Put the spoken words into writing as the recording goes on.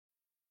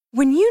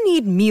When you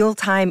need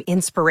mealtime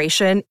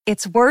inspiration,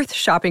 it's worth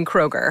shopping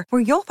Kroger,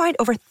 where you'll find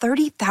over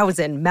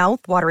 30,000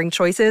 mouth-watering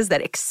choices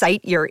that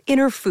excite your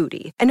inner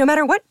foodie. And no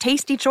matter what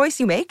tasty choice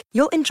you make,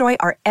 you'll enjoy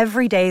our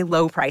everyday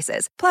low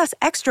prices, plus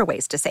extra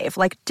ways to save,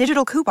 like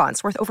digital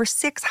coupons worth over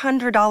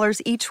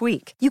 $600 each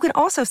week. You can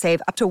also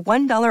save up to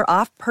 $1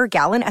 off per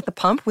gallon at the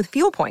pump with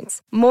fuel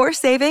points. More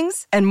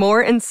savings and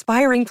more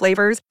inspiring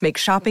flavors make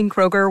shopping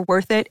Kroger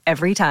worth it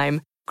every time.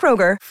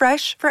 Kroger,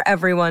 fresh for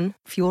everyone.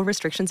 Fuel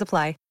restrictions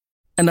apply.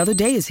 Another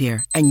day is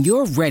here, and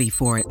you're ready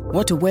for it.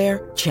 What to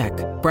wear? Check.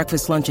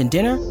 Breakfast, lunch, and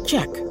dinner?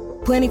 Check.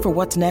 Planning for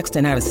what's next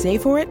and how to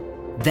save for it?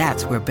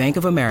 That's where Bank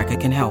of America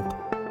can help.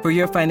 For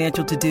your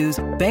financial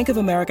to-dos, Bank of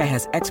America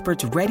has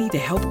experts ready to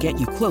help get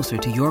you closer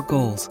to your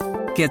goals.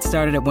 Get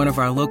started at one of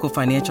our local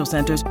financial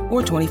centers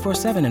or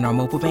 24/7 in our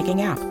mobile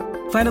banking app.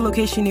 Find a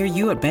location near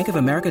you at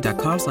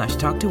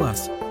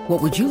bankofamerica.com/talktous. What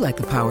would you like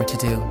the power to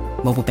do?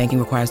 Mobile banking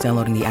requires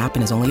downloading the app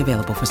and is only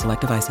available for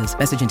select devices.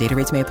 Message and data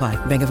rates may apply.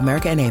 Bank of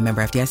America N.A.,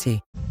 member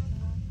FDIC.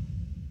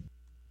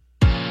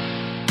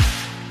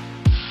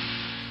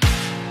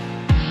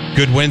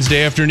 Good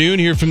Wednesday afternoon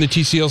here from the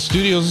TCL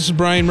studios. This is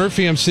Brian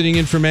Murphy. I'm sitting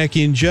in for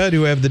Mackie and Judd,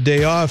 who have the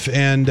day off,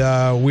 and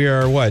we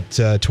are,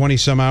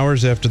 20-some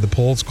hours after the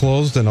polls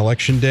closed on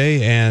Election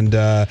Day,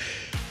 and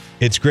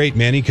it's great,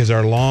 Manny, because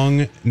our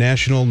long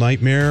national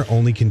nightmare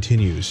only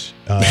continues.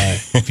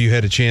 If you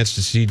had a chance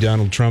to see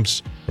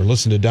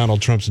listen to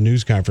Donald Trump's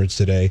news conference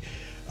today,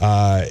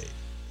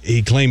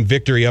 he claimed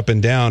victory up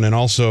and down, and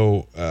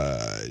also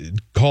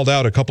called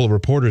out a couple of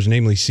reporters,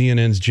 namely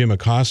CNN's Jim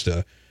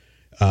Acosta,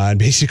 and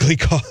basically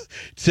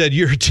said,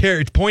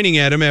 pointing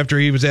at him after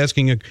he was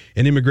asking an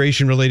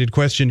immigration-related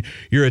question,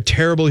 "You're a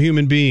terrible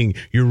human being.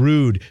 You're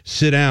rude.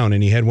 Sit down."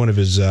 And he had one of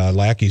his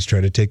lackeys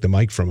try to take the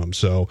mic from him.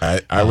 So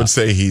I would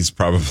say he's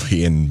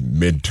probably in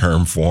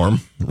midterm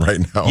form right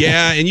now.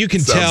 Yeah, and you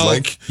can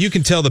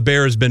tell the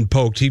bear has been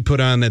poked. He put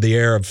on the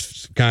air of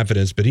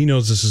confidence, but he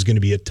knows this is going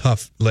to be a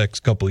tough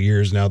next couple of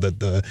years now that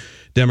the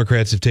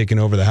Democrats have taken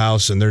over the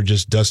House, and they're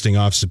just dusting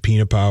off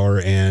subpoena power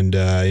and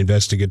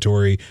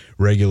investigatory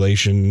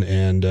regulation,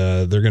 and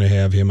they're going to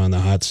have him on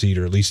the hot seat,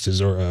 or at least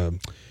his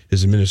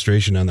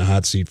administration on the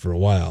hot seat for a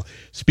while.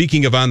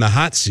 Speaking of on the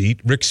hot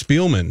seat, Rick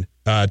Spielman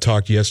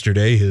talked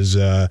yesterday, his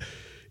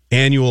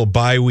annual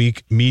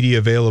bye-week media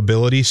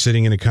availability,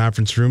 sitting in a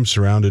conference room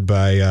surrounded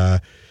by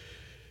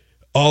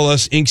all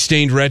us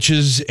ink-stained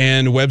wretches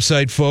and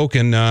website folk.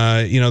 And,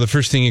 the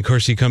first thing, of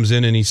course, he comes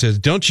in and he says,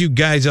 "Don't you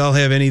guys all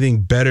have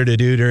anything better to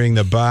do during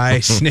the bye?"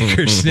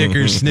 Snicker,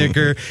 snicker,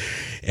 snicker.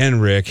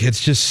 And Rick, it's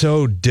just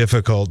so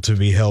difficult to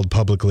be held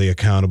publicly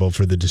accountable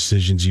for the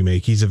decisions you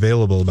make. He's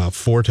available about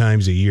 4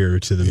 times a year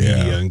to the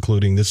media,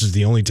 including this is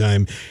the only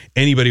time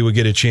anybody would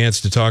get a chance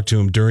to talk to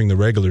him during the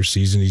regular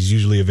season. He's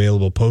usually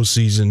available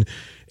postseason,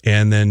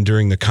 and then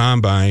during the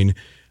combine,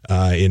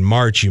 in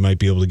March, you might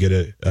be able to get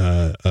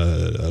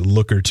a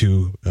look or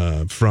two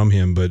from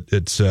him, but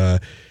it's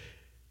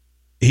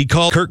he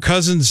called Kirk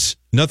Cousins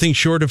nothing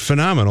short of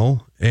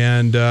phenomenal.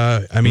 And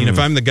if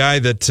I'm the guy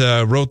that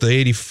wrote the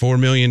 $84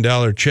 million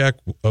check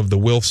of the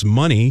Wilfs'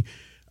 money,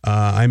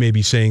 I may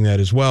be saying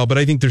that as well. But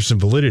I think there's some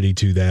validity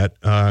to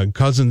that.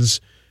 Cousins,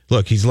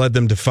 look, he's led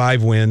them to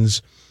 5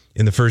 wins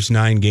in the first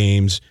 9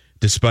 games,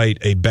 despite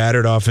a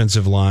battered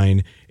offensive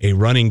line, a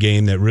running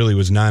game that really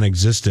was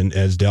non-existent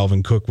as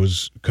Dalvin Cook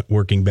was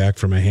working back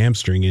from a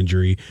hamstring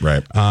injury.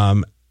 Right.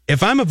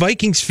 If I'm a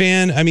Vikings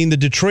fan, the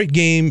Detroit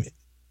game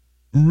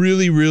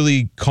really,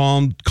 really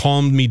calmed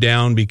me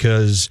down,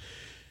 because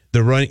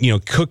the run,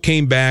 Cook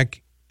came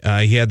back.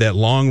 He had that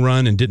long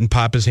run and didn't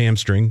pop his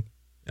hamstring.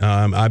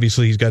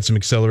 Obviously, he's got some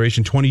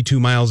acceleration, 22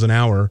 miles an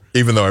hour.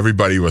 Even though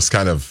everybody was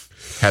kind of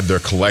had their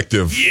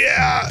collective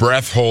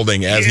breath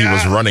holding as he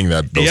was running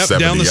those 70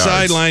 down the yards.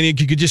 sideline. You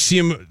could just see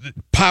him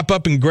pop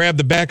up and grab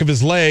the back of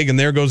his leg, and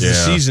there goes the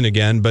season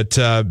again. But,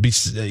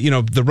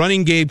 the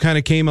running game kind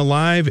of came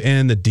alive,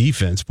 and the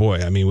defense,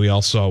 boy, we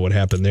all saw what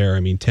happened there.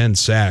 10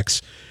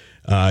 sacks,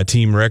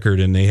 team record,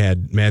 and they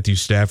had Matthew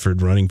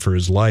Stafford running for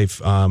his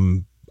life.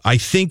 I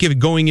think if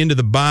going into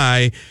the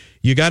bye,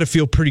 you got to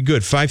feel pretty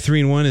good.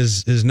 5-3-1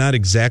 is not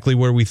exactly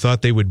where we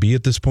thought they would be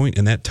at this point,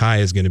 and that tie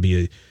is going to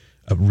be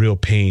a real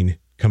pain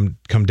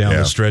come down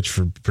the stretch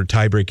for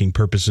tie-breaking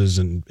purposes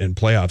and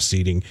playoff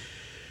seeding.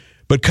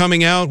 But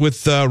coming out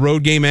with a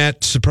road game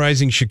at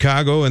surprising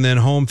Chicago, and then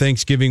home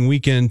Thanksgiving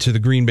weekend to the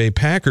Green Bay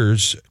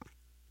Packers,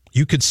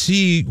 you could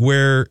see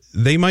where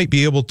they might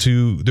be able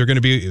to.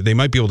 They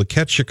might be able to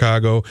catch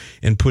Chicago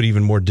and put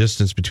even more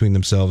distance between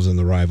themselves and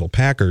the rival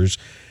Packers.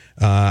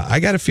 I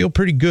got to feel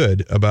pretty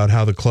good about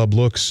how the club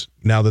looks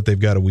now that they've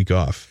got a week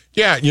off.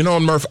 Yeah,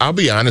 Murph, I'll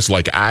be honest.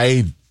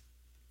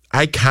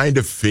 I kind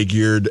of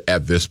figured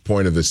at this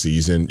point of the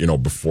season,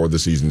 before the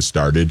season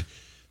started,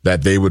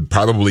 that they would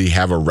probably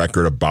have a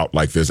record about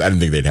like this. I didn't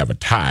think they'd have a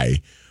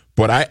tie,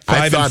 but I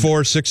thought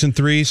 5-4,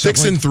 6-3,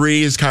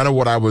 6-3 is kind of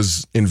what I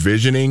was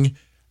envisioning.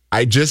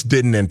 I just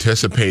didn't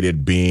anticipate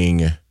it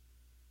being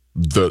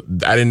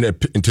I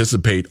didn't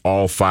anticipate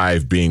all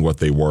 5 being what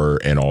they were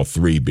and all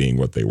 3 being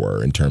what they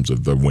were in terms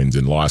of the wins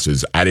and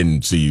losses. I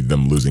didn't see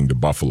them losing to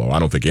Buffalo. I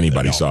don't think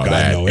anybody saw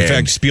that. No. In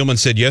fact, Spielman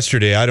said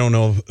yesterday, I don't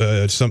know,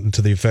 something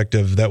to the effect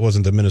of that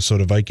wasn't the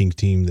Minnesota Vikings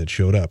team that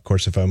showed up. Of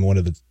course, if I'm one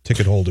of the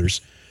ticket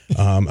holders,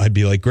 I'd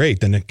be like, great,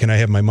 then can I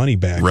have my money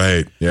back?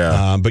 Right,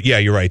 yeah. But yeah,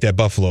 you're right. That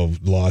Buffalo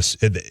loss,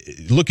 I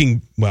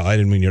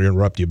didn't mean to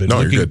interrupt you, but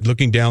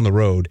looking down the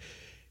road,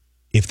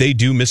 if they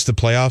do miss the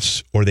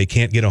playoffs or they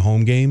can't get a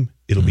home game,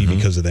 it'll be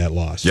because of that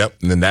loss. Yep,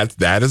 and then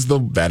that is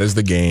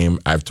the game.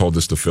 I've told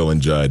this to Phil and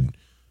Judd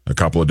a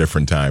couple of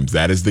different times.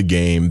 That is the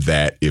game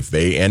that if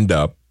they end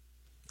up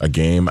a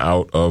game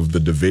out of the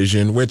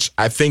division, which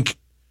I think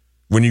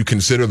when you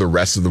consider the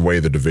rest of the way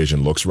the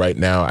division looks right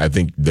now, I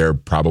think they're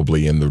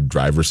probably in the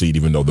driver's seat,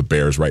 even though the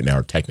Bears right now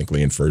are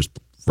technically in first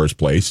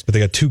place. But they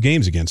got 2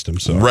 games against them.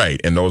 So right,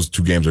 and those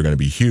 2 games are going to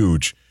be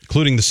huge.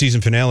 Including the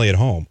season finale at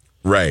home.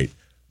 Right.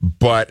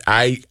 But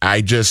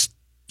I just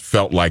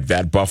felt like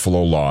that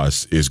Buffalo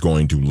loss is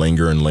going to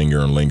linger and linger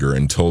and linger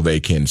until they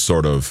can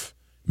sort of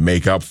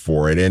make up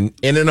for it. And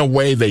in a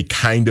way, they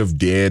kind of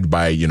did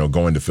by,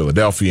 going to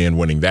Philadelphia and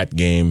winning that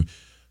game.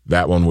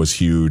 That one was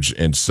huge.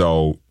 And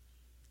so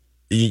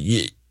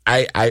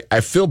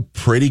I feel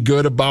pretty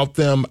good about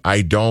them. I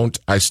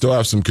still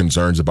have some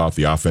concerns about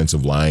the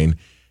offensive line,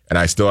 and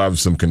I still have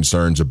some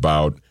concerns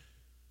about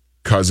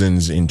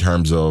Cousins in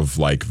terms of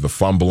like the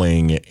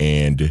fumbling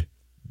and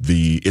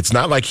it's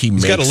not like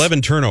he's got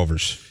 11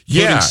 turnovers,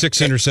 including 6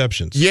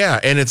 interceptions. Yeah,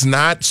 and it's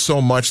not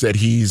so much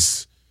that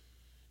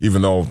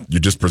even though you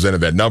just presented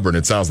that number and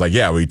it sounds like,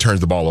 he turns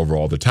the ball over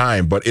all the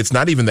time, but it's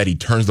not even that he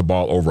turns the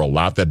ball over a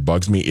lot that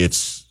bugs me.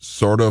 It's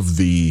sort of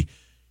the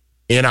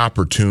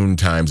inopportune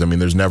times. I mean,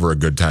 there's never a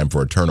good time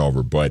for a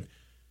turnover, but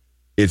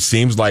it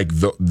seems like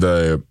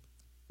the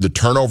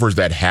turnovers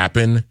that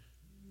happen,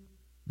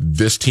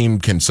 this team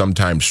can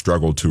sometimes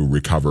struggle to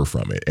recover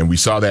from it. And we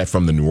saw that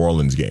from the New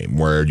Orleans game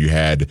where you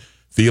had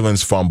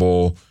Thielen's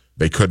fumble.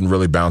 They couldn't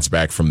really bounce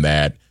back from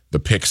that. The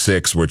pick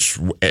 6, which,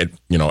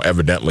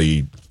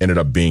 evidently ended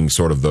up being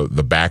sort of the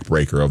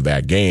backbreaker of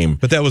that game.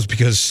 But that was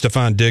because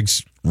Stephon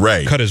Diggs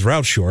cut his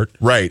route short.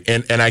 Right.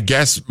 And I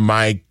guess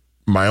my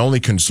only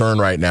concern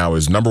right now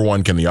is, number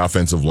 1, can the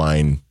offensive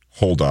line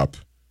hold up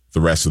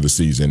the rest of the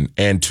season?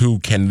 And 2,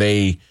 can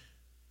they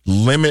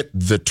limit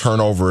the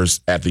turnovers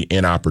at the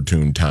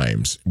inopportune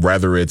times,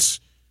 whether it's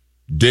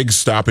Diggs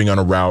stopping on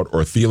a route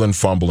or Thielen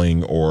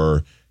fumbling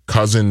or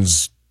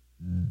Cousins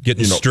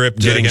getting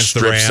stripped against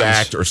the Rams,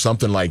 sacked or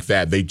something like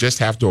that. They just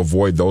have to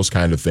avoid those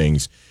kind of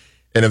things.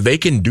 And if they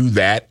can do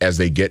that as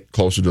they get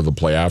closer to the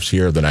playoffs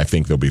here, then I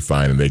think they'll be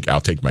fine. And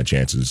I'll take my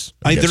chances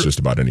against just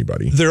about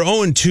anybody. They're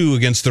 0-2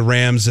 against the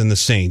Rams and the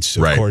Saints,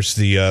 of course,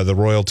 the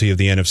royalty of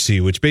the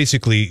NFC, which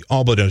basically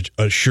all but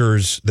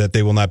assures that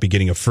they will not be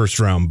getting a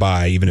first-round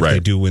bye, even if they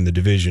do win the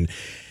division.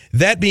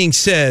 That being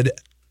said,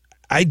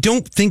 I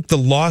don't think the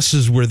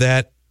losses were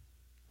that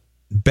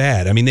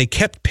bad. I mean, they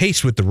kept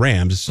pace with the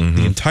Rams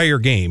the entire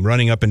game,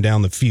 running up and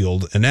down the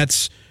field, and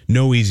that's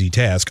no easy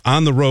task,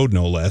 on the road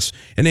no less.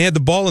 And they had the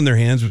ball in their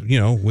hands,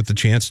 with the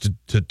chance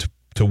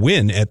to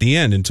win at the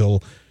end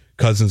until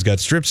Cousins got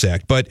strip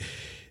sacked. But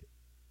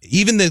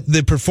even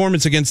the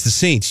performance against the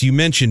Saints, you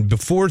mentioned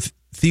before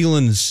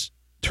Thielen's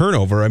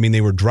turnover, I mean,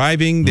 they were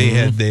driving. They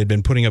had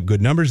been putting up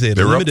good numbers. They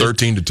were up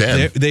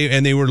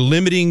 13-10. They were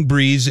limiting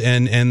Breeze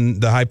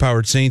and the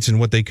high-powered Saints and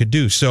what they could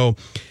do. So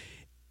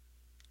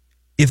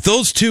if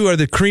those two are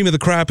the cream of the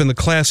crop in the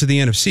class of the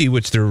NFC,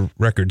 which their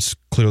records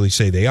clearly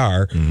say they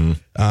are,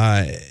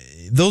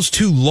 those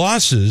 2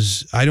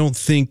 losses, I don't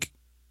think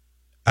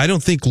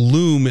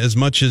loom as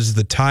much as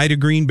the tie to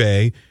Green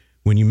Bay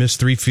when you miss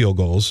 3 field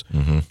goals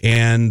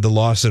and the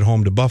loss at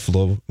home to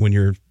Buffalo when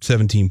you're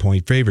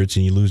 17-point favorites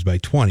and you lose by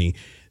 20.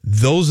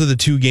 Those are the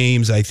 2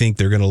 games I think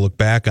they're going to look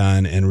back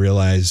on and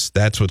realize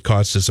that's what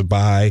cost us a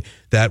bye,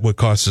 that's what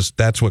cost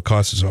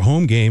us a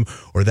home game,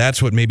 or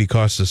that's what maybe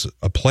cost us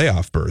a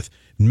playoff berth.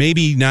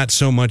 Maybe not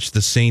so much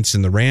the Saints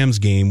and the Rams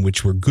game,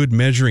 which were good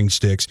measuring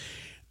sticks.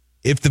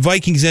 If the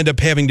Vikings end up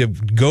having to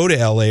go to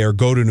LA or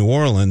go to New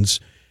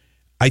Orleans,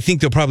 I think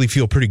they'll probably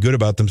feel pretty good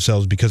about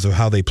themselves because of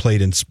how they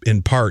played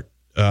in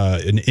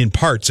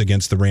parts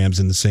against the Rams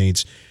and the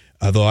Saints.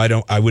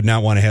 Although I would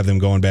not want to have them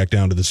going back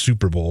down to the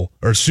Super Bowl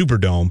or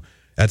Superdome.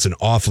 That's an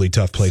awfully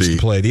tough place to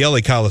play. The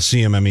LA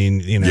Coliseum, I mean,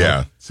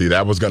 Yeah. See,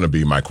 that was going to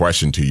be my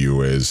question to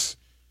you is,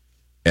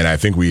 and I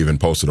think we even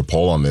posted a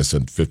poll on this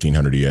at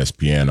 1500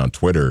 ESPN on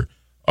Twitter,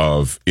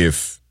 of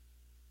if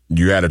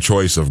you had a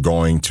choice of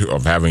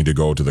having to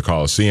go to the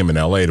Coliseum in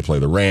LA to play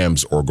the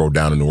Rams or go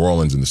down to New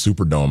Orleans in the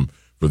Superdome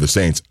for the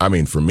Saints. I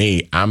mean, for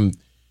me, I'm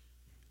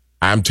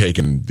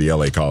taking the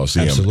LA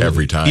Coliseum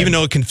every time. Even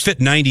though it can fit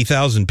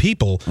 90,000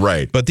 people.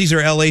 Right. But these are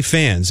LA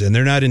fans, and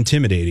they're not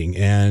intimidating.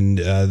 And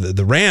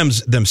the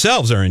Rams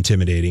themselves are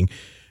intimidating.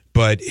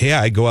 But yeah,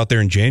 I go out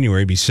there in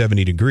January, it'd be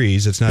 70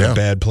 degrees. It's not a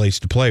bad place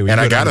to play. And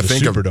I got to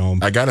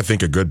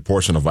think a good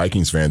portion of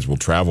Vikings fans will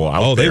travel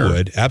out there. Oh, they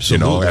would.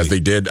 Absolutely. As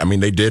they did. I mean,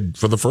 they did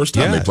for the first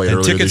time they played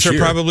earlier this year. Tickets are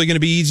probably going to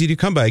be easy to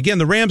come by. Again,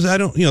 the Rams,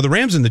 the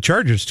Rams and the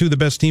Chargers, two of the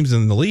best teams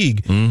in the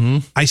league.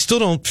 Mm-hmm. I still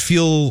don't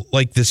feel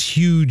like this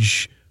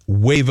huge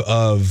wave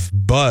of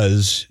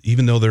buzz,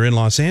 even though they're in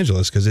Los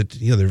Angeles, because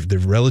they're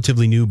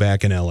relatively new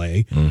back in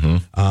LA. Mm-hmm.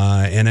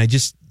 And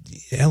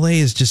LA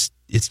is just,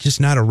 it's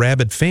just not a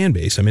rabid fan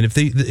base. I mean, if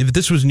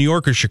this was New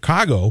York or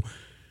Chicago,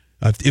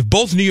 if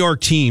both New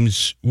York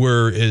teams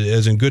were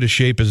as in good a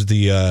shape as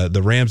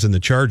the Rams and the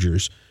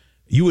Chargers,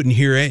 you wouldn't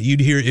hear it.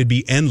 It'd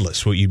be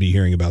endless what you'd be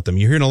hearing about them.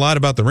 You're hearing a lot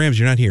about the Rams.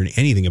 You're not hearing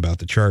anything about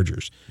the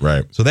Chargers.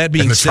 Right. So that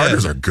being said, the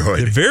Chargers are good.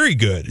 They're very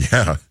good.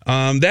 Yeah.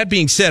 That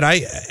being said,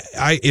 I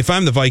if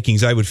I'm the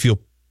Vikings, I would feel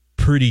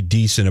pretty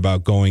decent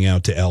about going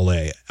out to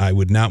LA. I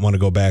would not want to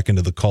go back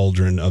into the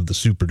cauldron of the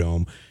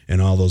Superdome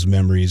and all those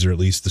memories, or at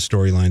least the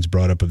storylines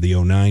brought up of the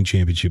 2009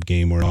 championship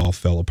game where it all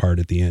fell apart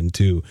at the end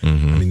too.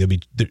 Mm-hmm. I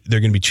mean, they're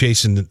going to be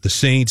chasing the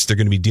Saints. They're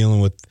going to be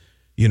dealing with,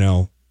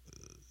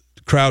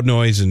 crowd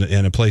noise and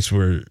a place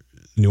where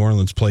New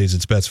Orleans plays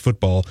its best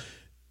football.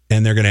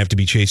 And they're going to have to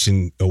be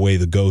chasing away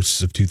the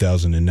ghosts of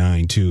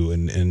 2009 too.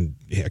 And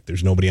heck,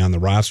 there's nobody on the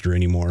roster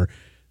anymore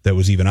that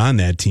was even on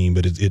that team,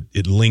 but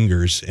it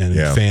lingers, and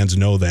fans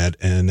know that,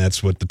 and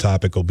that's what the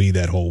topic will be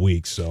that whole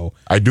week. So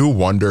I do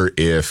wonder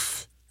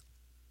if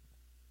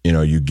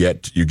you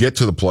get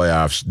to the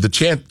playoffs. The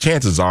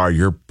chances are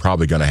you're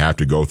probably going to have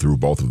to go through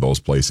both of those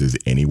places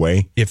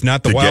anyway. If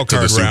not the wild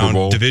card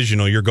round,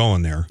 divisional, you're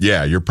going there.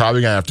 Yeah, you're probably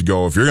going to have to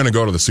go. If you're going to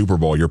go to the Super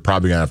Bowl, you're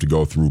probably going to have to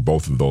go through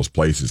both of those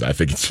places. I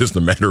think it's just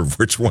a matter of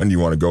which one you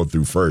want to go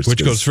through first.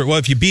 Which goes for, well,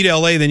 if you beat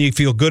LA, then you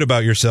feel good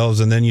about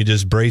yourselves, and then you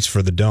just brace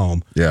for the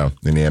Dome. Yeah,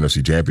 in the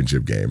NFC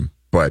Championship game.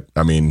 But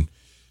I mean,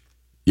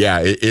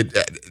 yeah,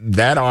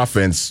 that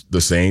offense,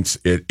 the Saints,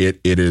 it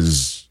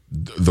is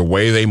the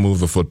way they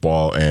move the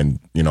football, and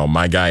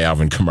my guy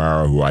Alvin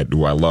Kamara,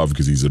 who I love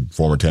because he's a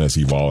former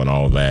Tennessee Vol and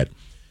all of that.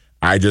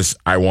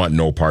 I want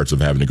no parts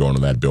of having to go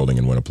into that building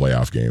and win a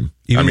playoff game.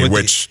 Even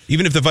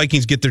if the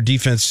Vikings get their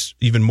defense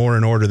even more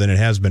in order than it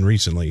has been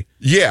recently.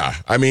 Yeah,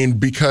 I mean,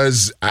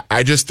 because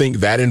I just think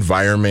that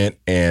environment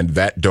and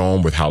that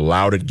dome with how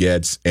loud it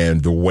gets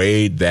and the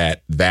way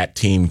that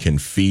team can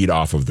feed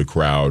off of the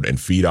crowd and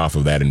feed off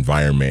of that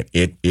environment,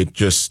 it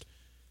just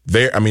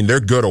they're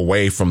good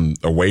away from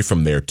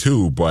there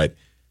too, but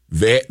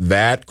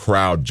that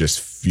crowd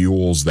just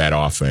fuels that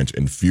offense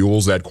and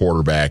fuels that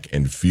quarterback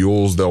and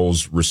fuels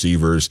those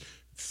receivers,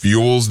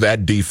 fuels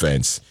that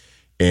defense.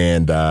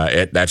 And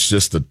that's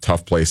just a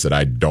tough place that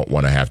I don't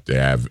want to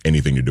have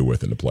anything to do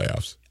with in the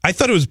playoffs. I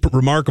thought it was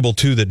remarkable,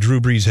 too, that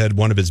Drew Brees had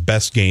one of his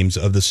best games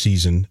of the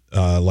season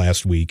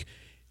last week.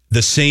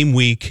 The same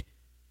week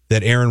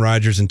that Aaron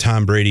Rodgers and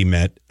Tom Brady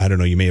met. I don't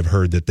know, you may have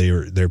heard that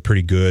they're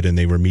pretty good, and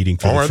they were meeting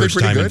for the first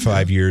time in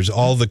 5 years.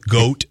 All the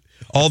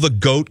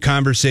GOAT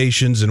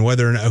conversations, and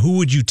whether or not, who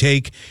would you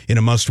take in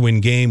a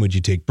must-win game? Would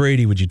you take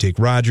Brady? Would you take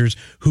Rodgers?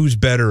 Who's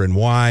better and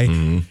why?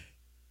 Mm-hmm.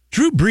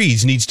 Drew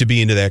Brees needs to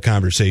be into that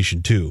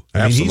conversation too.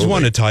 I mean, he's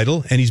won a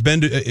title, and he's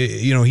been to,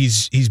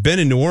 he's been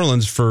in New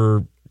Orleans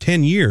for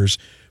 10 years,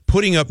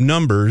 putting up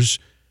numbers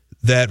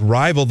that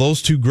rival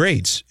those two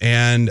greats.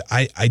 And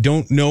I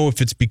don't know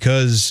if it's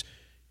because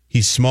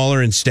he's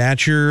smaller in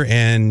stature,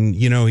 and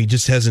he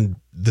just hasn't.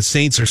 The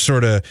Saints are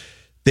sort of,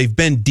 they've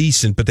been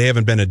decent, but they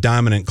haven't been a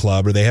dominant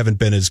club, or they haven't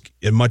been as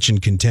much in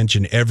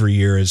contention every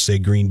year as, say,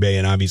 Green Bay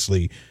and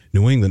obviously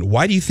New England.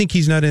 Why do you think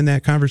he's not in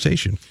that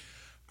conversation?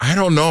 I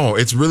don't know.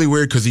 It's really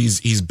weird because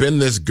he's been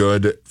this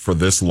good for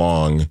this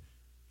long,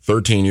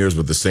 13 years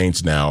with the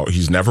Saints now.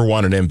 He's never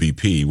won an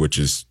MVP, which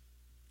is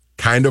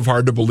kind of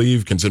hard to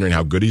believe considering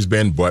how good he's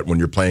been. But when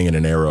you're playing in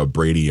an era of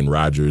Brady and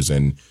Rodgers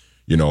and,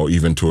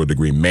 even to a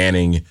degree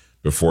Manning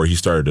before he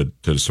started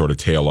to sort of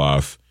tail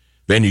off,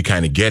 then you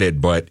kind of get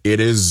it. But it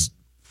is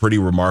pretty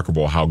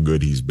remarkable how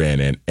good he's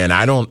been. And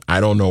I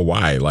don't know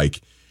why. Like,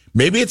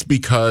 maybe it's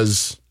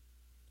because...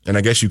 And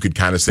I guess you could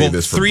kind of say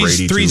this for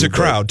Brady, too. Three's a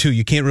crowd, too.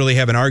 You can't really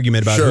have an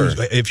argument about who's...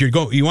 If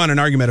you want an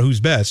argument of who's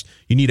best,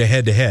 you need a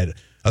head-to-head.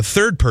 A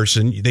third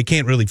person,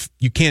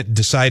 you can't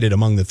decide it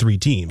among the three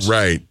teams.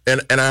 Right.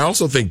 And I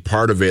also think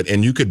part of it,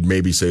 and you could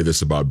maybe say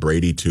this about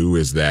Brady, too,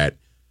 is that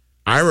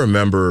I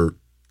remember,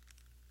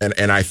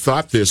 and I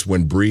thought this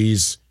when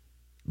Brees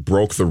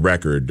broke the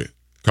record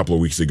a couple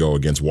of weeks ago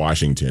against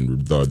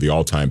Washington, the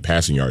all-time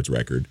passing yards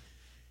record.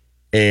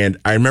 And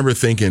I remember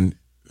thinking,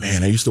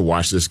 man, I used to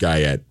watch this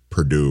guy at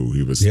Purdue.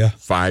 He was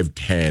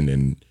 5'10"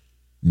 and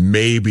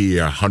maybe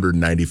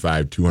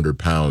 195, 200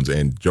 pounds,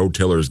 and Joe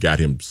Tiller's got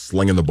him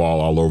slinging the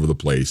ball all over the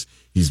place.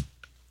 He's,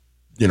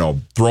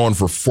 throwing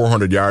for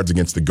 400 yards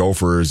against the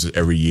Gophers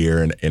every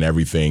year and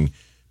everything.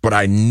 But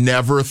I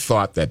never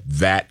thought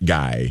that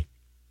guy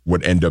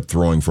would end up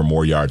throwing for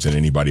more yards than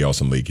anybody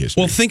else in league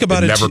history. Well, think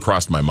about it. Never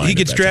crossed my mind. He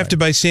gets drafted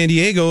by San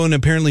Diego, and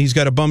apparently he's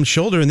got a bum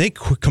shoulder, and they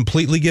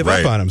completely give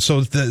up on him.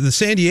 So the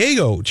San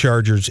Diego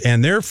Chargers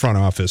and their front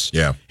office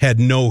had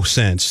no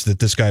sense that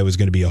this guy was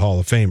going to be a Hall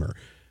of Famer.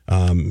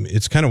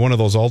 it's kind of one of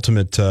those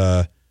ultimate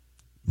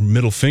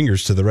middle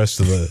fingers to the rest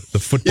of the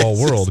football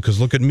world, because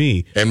look at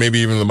me. And maybe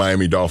even the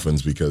Miami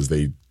Dolphins, because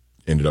they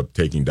ended up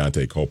taking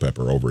Dante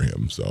Culpepper over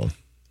him. So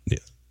yeah,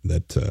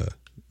 that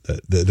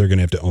they're going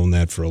to have to own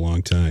that for a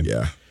long time.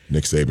 Yeah,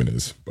 Nick Saban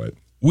is, but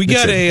we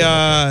got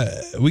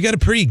a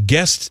pretty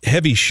guest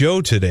heavy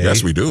show today.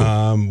 Yes, we do.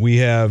 We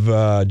have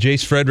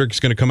Jace Frederick's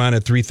going to come on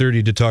at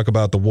 3:30 to talk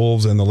about the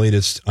Wolves and the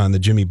latest on the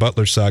Jimmy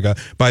Butler saga.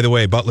 By the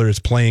way, Butler is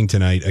playing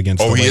tonight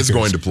against the Lakers. He is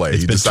going to play.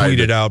 It's been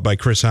tweeted out by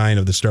Chris Hine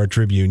of the Star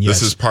Tribune. Yes.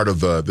 This is part of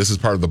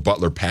the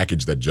Butler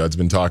package that Judd's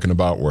been talking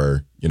about,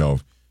 where,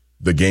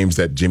 the games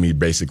that Jimmy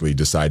basically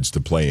decides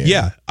to play in.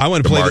 Yeah, I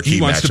want to play.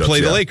 He wants to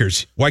play the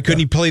Lakers. Why couldn't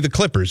he play the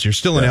Clippers? You're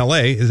still in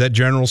L.A. Is that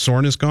general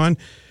soreness gone?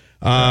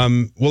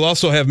 We'll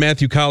also have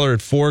Matthew Collar at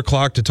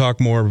 4:00 to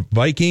talk more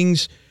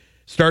Vikings.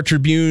 Star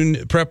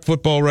Tribune prep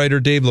football writer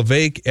Dave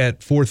LeVake at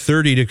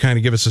 4:30 to kind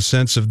of give us a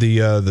sense of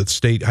the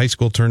state high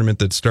school tournament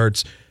that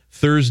starts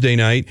Thursday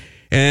night.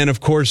 And, of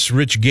course,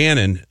 Rich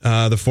Gannon,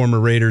 the former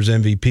Raiders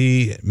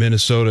MVP,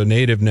 Minnesota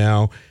native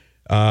now,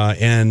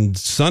 and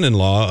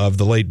son-in-law of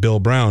the late Bill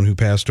Brown, who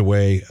passed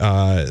away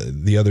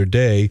the other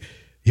day.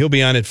 He'll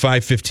be on at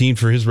 5:15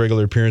 for his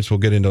regular appearance. We'll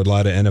get into a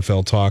lot of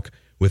NFL talk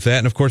with that.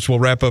 And, of course, we'll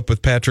wrap up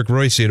with Patrick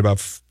Royce at about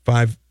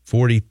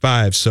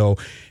 5:45. So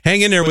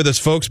hang in there with us,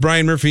 folks.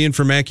 Brian Murphy in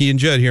for Mackey and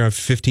Judd here on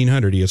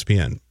 1500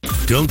 ESPN.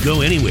 Don't go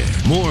anywhere.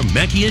 More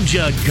Mackey and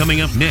Judd coming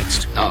up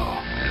next.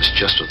 Oh, that's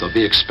just what they'll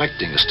be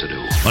expecting us to do.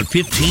 On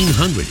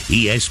 1500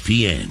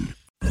 ESPN.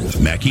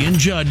 Mackey and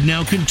Judd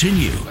now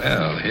continue.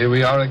 Well, here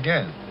we are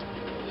again.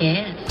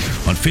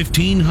 Yes. On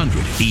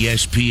 1500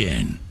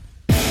 ESPN.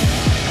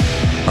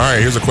 All right,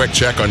 here's a quick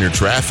check on your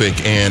traffic.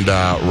 And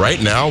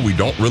right now, we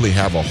don't really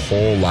have a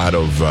whole lot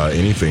of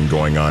anything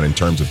going on in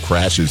terms of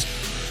crashes.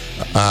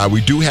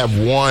 We do have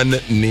one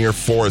near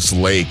Forest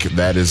Lake.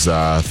 That is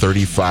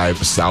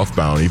 35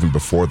 southbound, even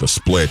before the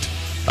split,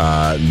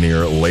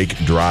 near Lake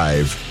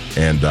Drive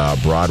and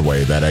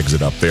Broadway, that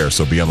exit up there.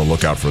 So be on the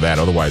lookout for that.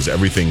 Otherwise,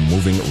 everything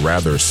moving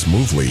rather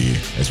smoothly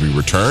as we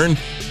return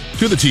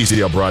to the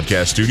TCL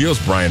Broadcast Studios.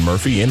 Brian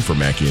Murphy in for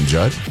Mackey and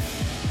Judd.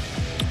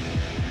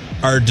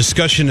 Our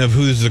discussion of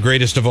who's the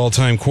greatest of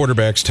all-time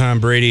quarterbacks, Tom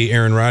Brady,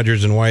 Aaron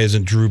Rodgers, and why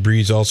isn't Drew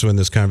Brees also in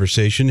this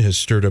conversation, has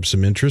stirred up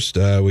some interest.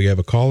 We have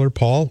a caller.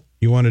 Paul,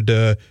 you wanted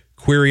to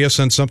query us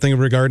on something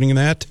regarding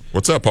that?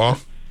 What's up, Paul?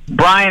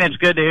 Brian, it's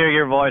good to hear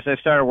your voice. I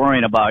started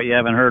worrying about you. I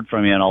haven't heard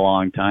from you in a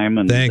long time.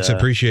 And thanks, I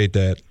appreciate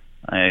that.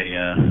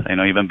 I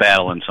know you've been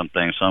battling some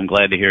things, so I'm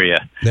glad to hear you.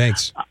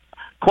 Thanks.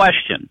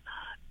 Question.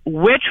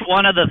 Which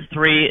one of the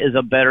three is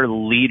a better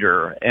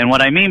leader? And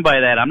what I mean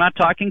by that, I'm not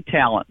talking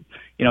talent.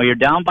 You're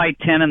down by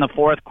 10 in the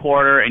fourth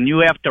quarter, and you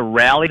have to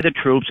rally the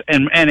troops,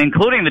 and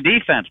including the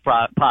defense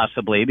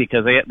possibly,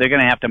 because they're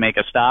going to have to make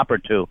a stop or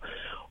two.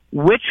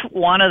 Which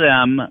one of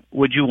them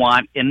would you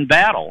want in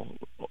battle?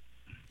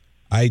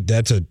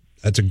 That's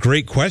a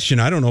great question.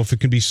 I don't know if it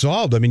can be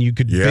solved. I mean, you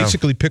could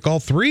basically pick all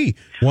three,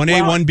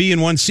 1A, 1B,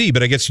 and 1C,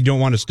 but I guess you don't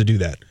want us to do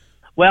that.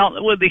 Well,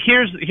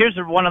 here's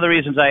one of the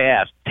reasons I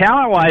asked.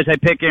 Talent-wise, I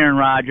pick Aaron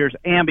Rodgers,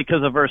 and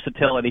because of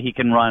versatility, he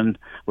can run,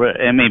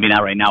 and maybe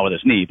not right now with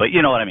his knee, but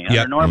you know what I mean.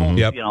 Yep. Under normal,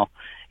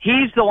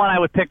 he's the one I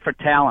would pick for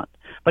talent.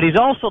 But he's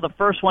also the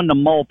first one to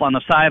mope on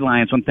the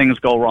sidelines when things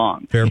go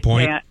wrong. Fair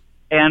point.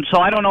 And so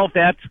I don't know if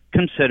that's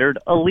considered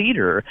a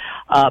leader.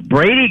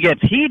 Brady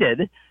gets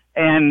heated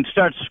and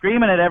starts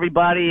screaming at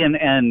everybody,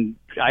 and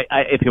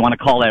if you want to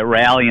call that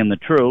rallying the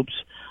troops.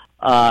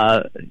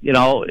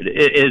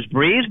 Is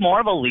Brees more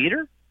of a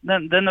leader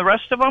than the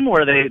rest of them,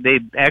 where they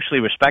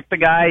actually respect the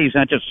guy? He's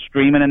not just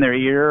screaming in their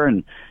ear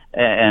and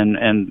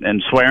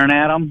swearing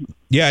at them.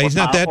 Yeah, he's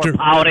not that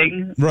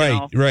pouting.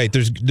 Right, right.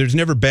 There's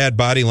never bad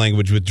body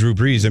language with Drew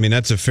Brees. I mean,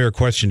 that's a fair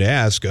question to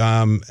ask.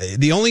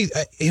 The only,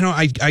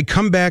 I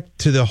come back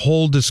to the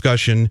whole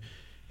discussion,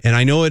 and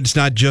I know it's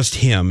not just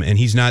him, and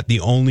he's not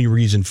the only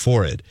reason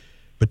for it.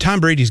 But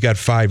Tom Brady's got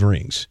 5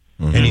 rings.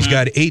 Mm-hmm. And he's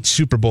got 8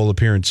 Super Bowl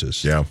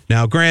appearances. Yeah.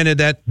 Now, granted,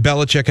 that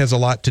Belichick has a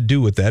lot to do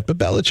with that, but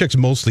Belichick's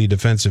mostly a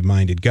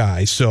defensive-minded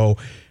guy. So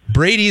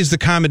Brady is the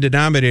common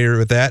denominator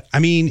with that. I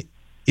mean,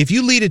 if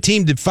you lead a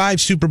team to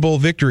 5 Super Bowl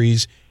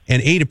victories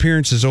and 8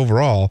 appearances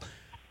overall,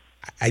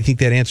 I think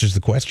that answers the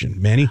question.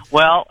 Manny?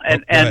 Well,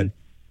 and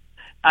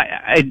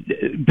I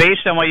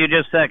based on what you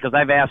just said, because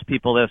I've asked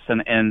people this,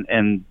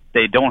 and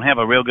they don't have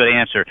a real good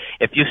answer.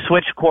 If you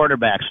switch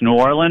quarterbacks, New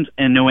Orleans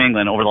and New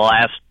England, over the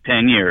last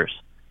 10 years,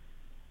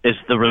 is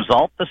the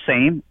result the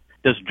same?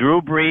 Does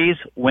Drew Brees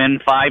win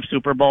 5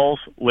 Super Bowls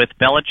with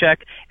Belichick,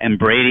 and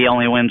Brady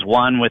only wins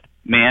 1 with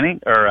Manning,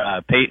 or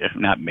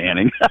not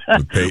Manning,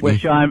 with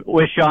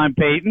Sean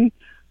Payton?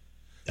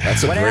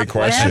 That's a great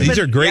question. These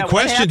are great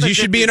questions. You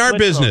should be in our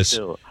business.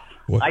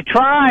 I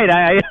tried.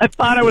 I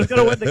thought I was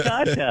going to win the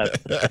contest.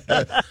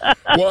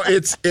 Well,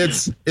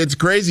 it's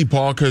crazy,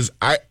 Paul, because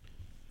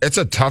it's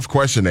a tough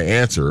question to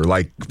answer.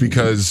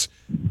 Because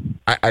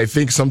I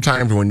think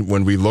sometimes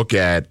when we look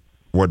at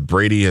what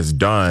Brady has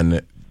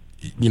done,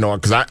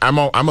 because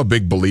I'm a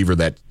big believer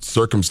that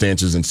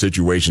circumstances and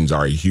situations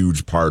are a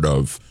huge part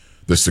of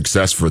the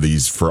success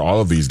for all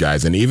of these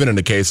guys. And even in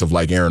the case of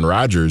like Aaron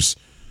Rodgers,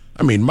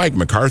 I mean, Mike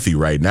McCarthy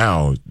right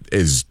now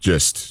is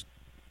just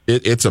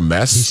it's a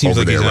mess. He seems over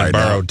like there he's on right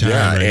borrowed time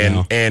now. right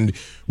now. And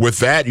with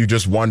that, you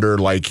just wonder,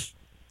 like,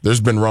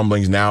 there's been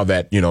rumblings now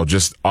that,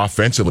 just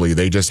offensively,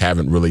 they just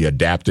haven't really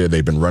adapted.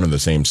 They've been running the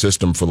same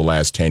system for the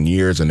last 10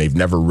 years, and they've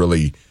never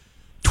really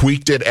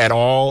tweaked it at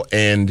all.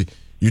 And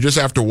you just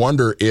have to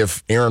wonder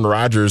if Aaron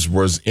Rodgers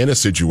was in a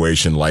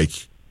situation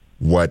like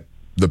what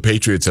the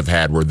Patriots have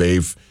had, where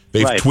they've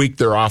Right. tweaked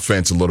their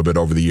offense a little bit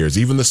over the years.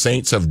 Even the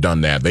Saints have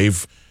done that.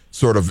 They've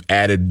sort of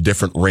added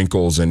different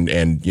wrinkles and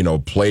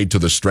played to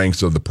the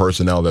strengths of the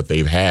personnel that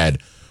they've had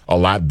a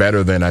lot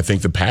better than I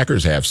think the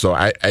Packers have. So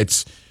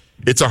it's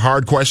a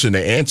hard question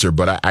to answer,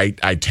 but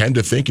I tend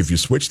to think if you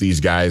switch these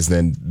guys,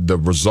 then the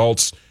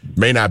results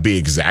may not be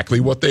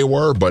exactly what they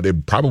were, but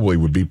it probably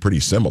would be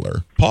pretty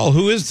similar. Paul,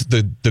 who is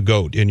the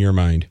GOAT in your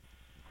mind?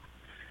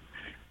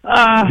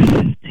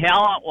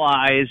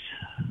 Talent-wise,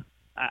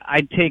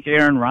 I'd take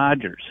Aaron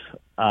Rodgers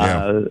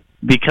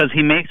because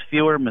he makes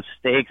fewer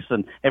mistakes,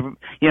 and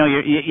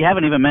you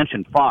haven't even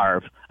mentioned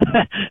Favre,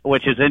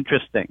 which is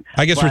interesting.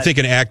 I guess we're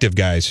thinking active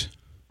guys.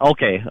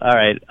 Okay, all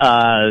right.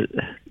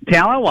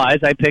 Talent-wise,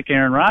 I pick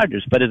Aaron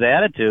Rodgers, but his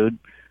attitude,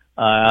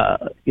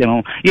 you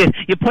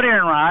put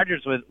Aaron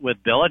Rodgers with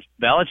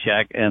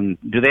Belichick, and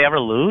do they ever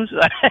lose?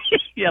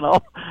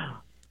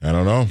 I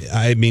don't know.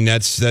 I mean,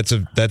 that's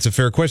a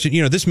fair question.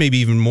 This may be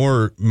even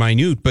more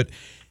minute, but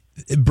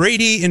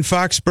Brady in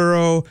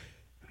Foxborough,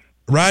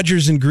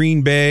 Rodgers in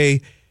Green Bay,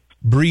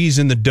 Breeze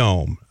in the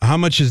Dome. How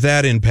much has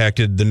that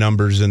impacted the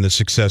numbers and the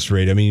success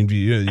rate? I mean,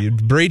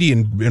 Brady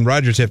and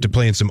Rodgers have to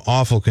play in some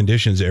awful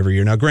conditions every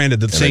year. Now,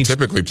 granted, the Saints they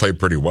typically play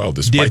pretty well,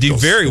 despite do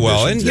those very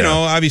well. And conditions,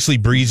 obviously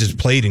Breeze has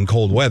played in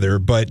cold weather,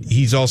 but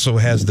he's also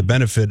has the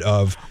benefit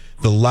of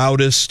the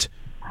loudest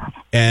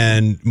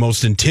and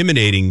most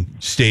intimidating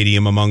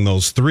stadium among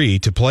those three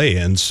to play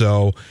in.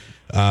 So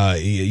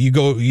you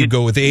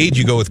go with age,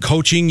 you go with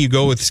coaching, you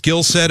go with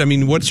skill set. I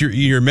mean, what's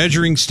your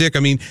measuring stick? I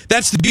mean,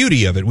 that's the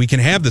beauty of it. We can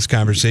have this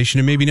conversation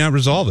and maybe not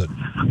resolve it.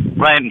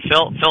 Right, and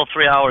fill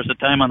 3 hours of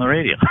time on the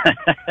radio.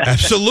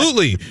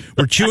 Absolutely.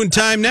 We're chewing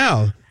time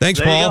now. Thanks,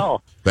 there Paul. You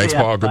go. Thanks,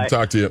 Paul. Good Bye. to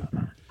talk to you.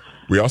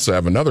 We also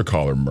have another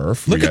caller,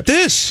 Murph. Look at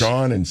this.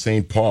 Sean in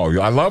St. Paul.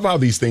 I love how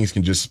these things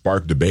can just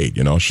spark debate.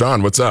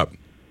 Sean, what's up?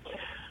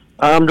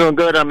 I'm doing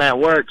good. I'm at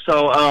work.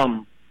 So,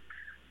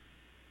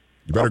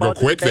 you better go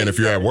quick then if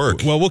you're at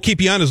work. Well, we'll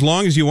keep you on as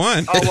long as you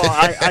want.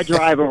 I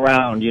drive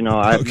around.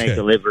 I make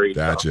deliveries.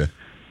 Gotcha. So.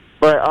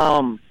 But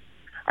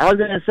I was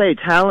gonna say,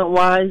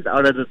 talent-wise,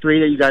 out of the three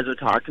that you guys are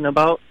talking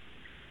about,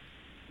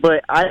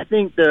 but I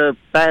think the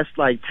best,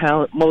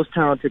 most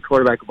talented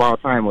quarterback of all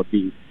time would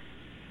be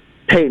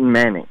Peyton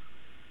Manning.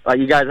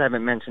 You guys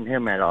haven't mentioned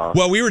him at all.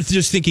 Well, we were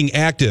just thinking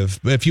active.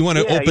 If you want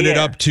to open it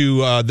up to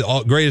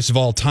the greatest of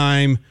all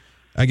time,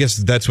 I guess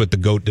that's what the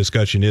GOAT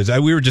discussion is.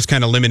 We were just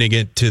kind of limiting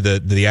it to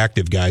the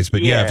active guys.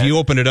 But if you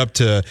open it up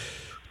to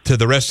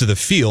the rest of the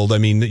field, I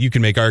mean, you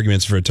can make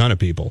arguments for a ton of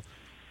people.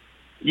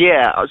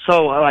 Yeah,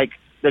 so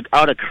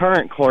out of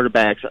current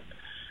quarterbacks,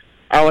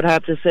 I would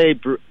have to say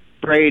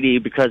Brady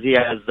because he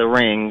has the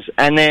rings,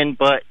 and then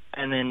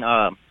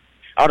out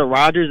of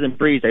Rodgers and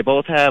Breeze, they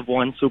both have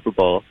one Super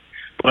Bowl,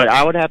 but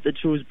I would have to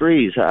choose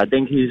Breeze. I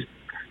think he's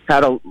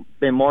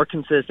been more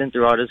consistent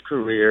throughout his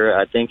career.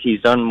 I think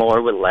he's done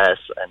more with less,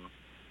 and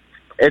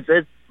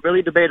it's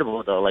really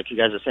debatable though, like you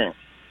guys are saying.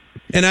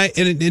 And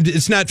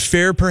it's not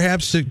fair,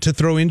 perhaps, to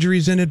throw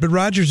injuries in it, but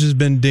Rodgers has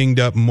been dinged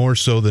up more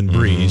so than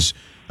Breeze.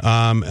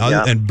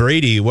 And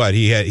Brady,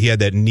 he had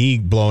that knee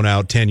blown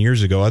out 10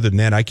 years ago. Other than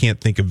that, I can't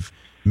think of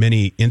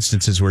many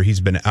instances where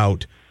he's been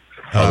out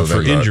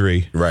for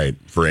injury. Right.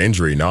 For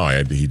injury, no,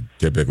 he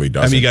typically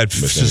doesn't. I mean, he got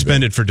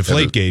suspended for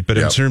Deflategate, but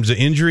in terms of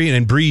injury,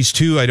 and Breeze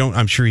too,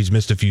 I'm sure he's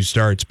missed a few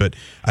starts, but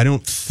I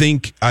don't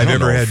think I've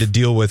ever had to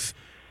deal with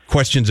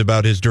questions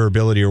about his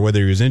durability or whether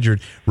he was injured.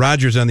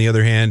 Rodgers, on the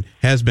other hand,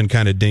 has been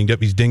kind of dinged up.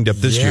 He's dinged up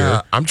this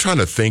year. I'm trying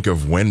to think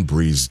of when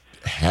Breeze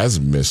has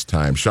missed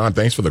time. Sean,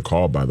 thanks for the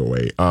call, by the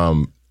way.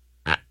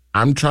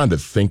 I'm trying to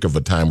think of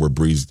a time where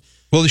Breeze...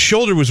 Well, the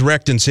shoulder was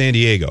wrecked in San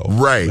Diego.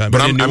 Right. But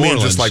I mean,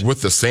 just like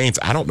with with the Saints,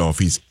 I don't know if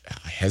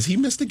has he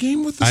missed a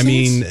game with the Saints? I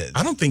mean,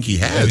 I don't think he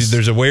has.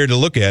 There's a way to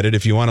look at it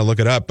if you want to look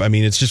it up. I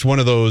mean, it's just one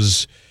of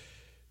those...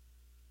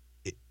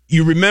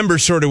 You remember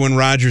sort of when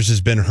Rodgers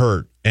has been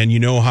hurt, and you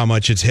know how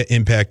much it's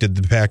impacted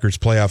the Packers'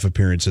 playoff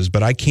appearances,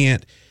 but I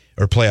can't,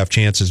 or playoff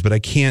chances, but I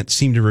can't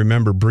seem to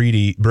remember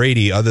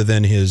Brady other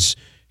than his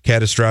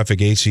catastrophic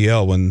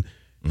ACL when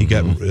he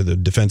got the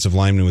defensive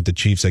lineman with the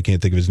Chiefs. I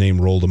can't think of his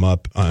name. Rolled him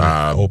up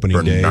on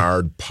opening day.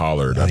 Bernard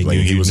Pollard. I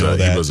believe he was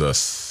a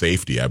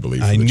safety. I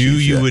believe. I knew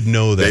you would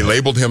know that. They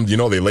labeled him.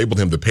 They labeled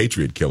him the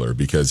Patriot Killer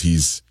because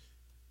he's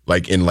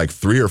in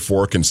 3 or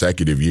 4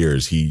 consecutive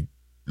years he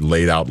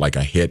laid out like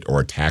a hit or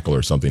a tackle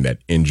or something that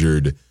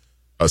injured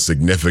a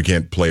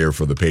significant player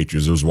for the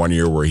Patriots. There was one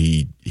year where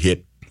he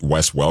hit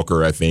Wes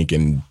Welker, I think,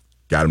 and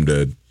got him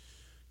to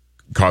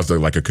cause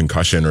a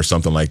concussion or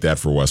something like that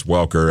for Wes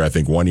Welker. I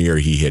think one year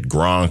he hit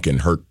Gronk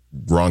and hurt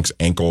Gronk's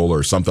ankle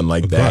or something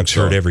like that. Gronk's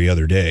hurt every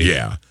other day.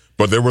 Yeah.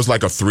 But there was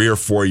like a 3 or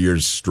 4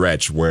 years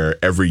stretch where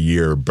every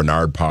year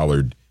Bernard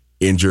Pollard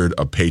injured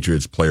a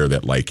Patriots player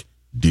that like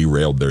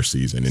derailed their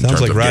season.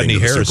 Sounds like Rodney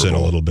Harrison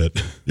a little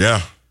bit.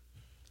 Yeah.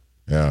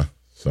 Yeah.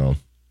 So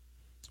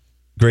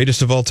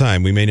greatest of all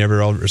time. We may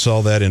never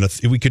solve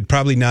that we could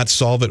probably not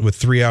solve it with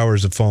 3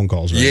 hours of phone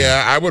calls. Right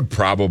now. I'd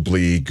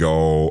probably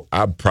go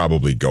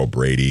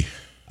Brady.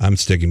 I'm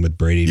sticking with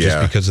Brady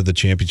just because of the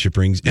championship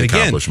rings. And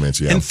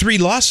accomplishments, and 3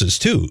 losses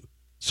too.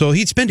 So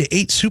he's been to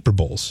 8 Super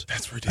Bowls.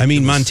 That's ridiculous. I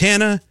mean,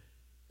 Montana.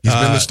 He's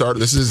been the starter.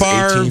 This is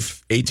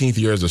his 18th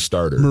year as a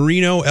starter.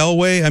 Marino,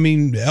 Elway. I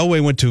mean,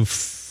 Elway went to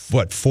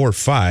 4 or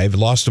 5,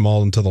 lost them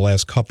all until the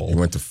last couple. He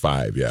went to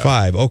 5, yeah.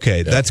 5, okay.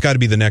 Yeah. That's got to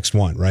be the next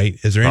one, right?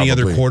 Is there any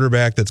other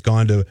quarterback that's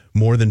gone to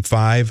more than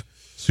 5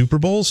 Super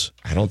Bowls?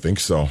 I don't think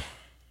so.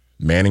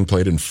 Manning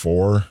played in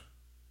 4.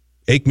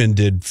 Aikman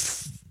did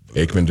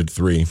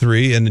 3.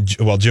 3, and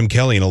Jim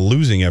Kelly in a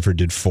losing effort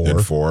did 4.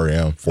 Did 4,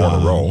 yeah. 4 in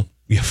a row.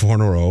 Yeah, 4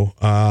 in a row.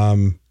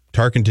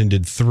 Tarkenton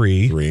did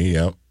 3. 3,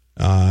 yeah.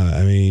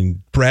 I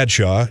mean,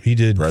 Bradshaw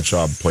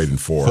played in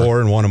 4.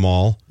 4 and won them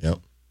all. Yep.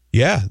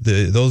 Yeah,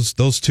 those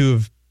 2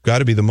 have got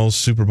to be the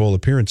most Super Bowl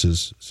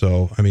appearances.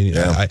 So, I mean,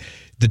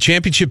 the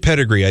championship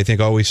pedigree, I think,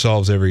 always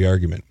solves every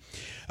argument.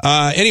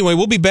 Anyway,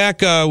 we'll be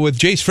back with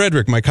Jace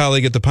Frederick, my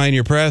colleague at the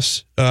Pioneer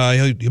Press.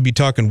 He'll be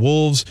talking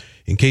Wolves.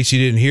 In case you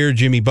didn't hear,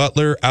 Jimmy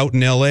Butler out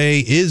in L.A.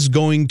 is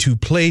going to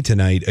play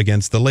tonight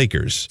against the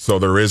Lakers. So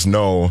there is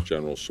no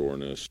general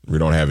soreness. We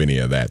don't have any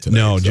of that tonight.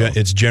 No,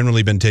 it's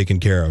generally been taken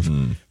care of.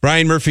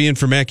 Brian Murphy in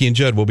for Mackey and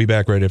Judd. We'll be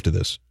back right after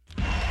this.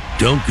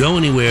 Don't go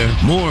anywhere.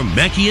 More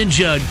Mackey and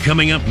Judd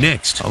coming up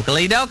next.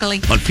 Oakley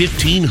dokley. On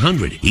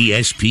 1500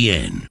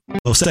 ESPN.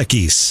 Los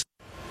Tequis.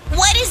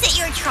 What is it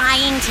you're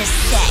trying to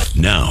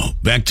say? Now,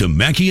 back to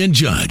Mackey and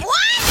Judd.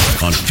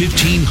 What? On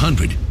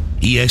 1500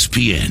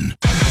 ESPN.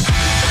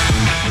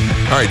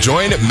 All right,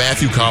 join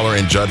Matthew Collar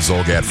and Judd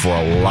Zolgad for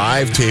a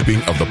live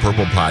taping of the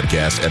Purple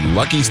Podcast at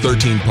Lucky's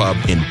 13 Pub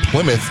in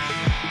Plymouth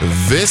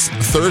this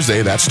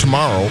Thursday. That's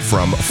tomorrow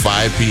from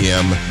 5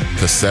 p.m.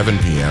 to 7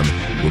 p.m.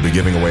 We'll be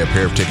giving away a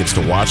pair of tickets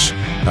to watch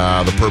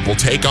the Purple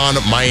take on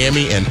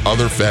Miami and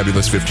other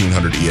fabulous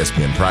 1500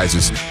 ESPN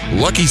prizes.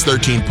 Lucky's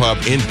 13 Pub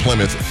in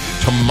Plymouth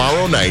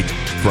tomorrow night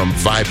from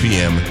 5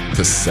 p.m.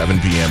 to 7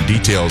 p.m.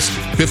 Details,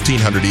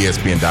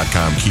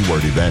 1500ESPN.com,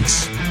 keyword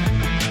events.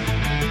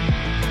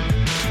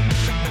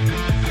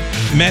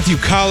 Matthew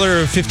Collar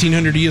of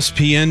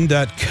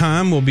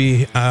 1500ESPN.com will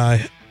be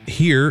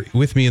here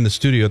with me in the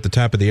studio at the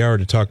top of the hour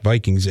to talk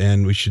Vikings.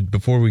 And we should,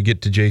 before we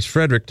get to Jace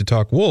Frederick to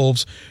talk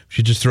Wolves, we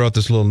should just throw out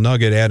this little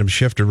nugget. Adam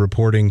Schefter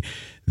reporting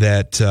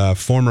that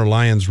former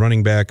Lions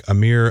running back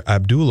Amir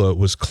Abdullah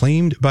was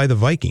claimed by the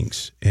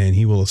Vikings, and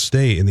he will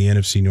stay in the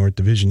NFC North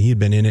Division. He had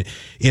been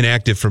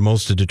inactive for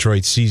most of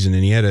Detroit's season,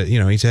 and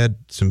he's had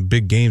some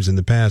big games in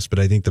the past, but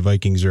I think the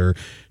Vikings are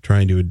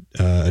trying to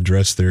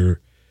address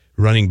their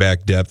running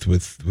back depth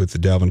with the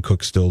Dalvin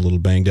Cook still a little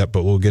banged up,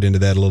 but we'll get into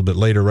that a little bit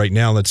later. Right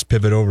now, let's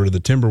pivot over to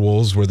the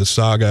Timberwolves, where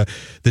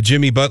the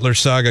Jimmy Butler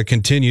saga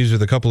continues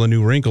with a couple of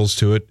new wrinkles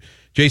to it.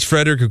 Jace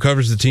Frederick, who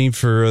covers the team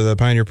for the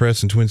Pioneer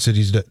Press and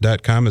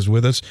TwinCities.com, is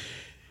with us.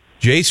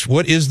 Jace,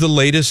 what is the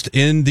latest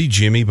in the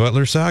Jimmy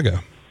Butler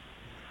saga?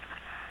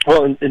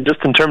 Well,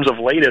 just in terms of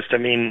latest, I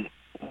mean,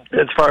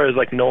 as far as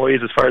like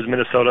noise, as far as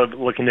Minnesota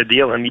looking to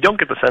deal him, you don't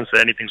get the sense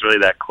that anything's really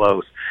that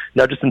close.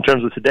 Now, just in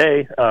terms of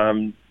today,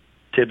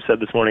 Tibbs said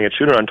this morning at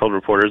Shooter On told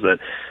reporters that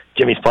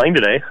Jimmy's playing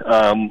today,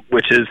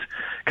 which is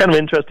kind of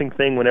an interesting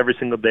thing when every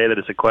single day that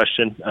it's a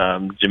question.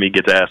 Jimmy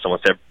gets asked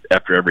almost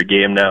after every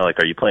game now, like,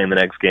 are you playing the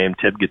next game?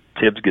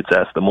 Tibbs gets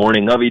asked the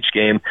morning of each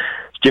game,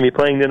 is Jimmy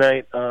playing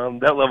tonight?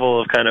 That level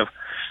of kind of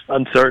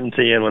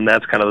uncertainty, and when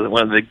that's kind of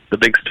one of the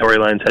big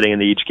storylines heading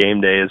into each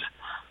game day, is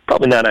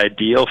probably not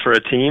ideal for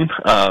a team.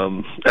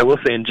 I will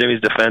say in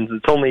Jimmy's defense, there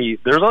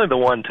was only the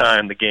one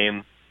time, the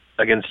game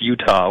against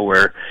Utah,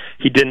 where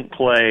he didn't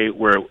play,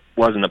 where it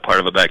wasn't a part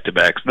of a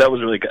back-to-back. So that was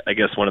really, I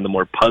guess, one of the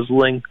more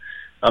puzzling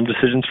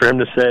decisions for him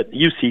to set.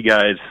 You see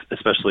guys,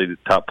 especially the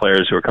top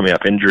players, who are coming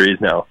off injuries.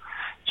 Now,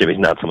 Jimmy's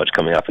not so much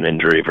coming off an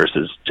injury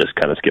versus just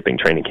kind of skipping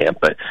training camp,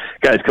 but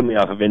guys coming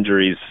off of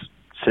injuries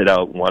sit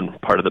out one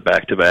part of the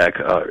back-to-back,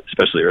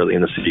 especially early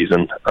in the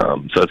season.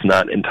 So it's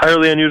not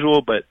entirely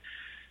unusual, but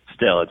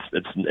still,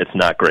 it's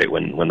not great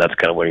when that's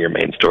kind of one of your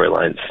main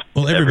storylines.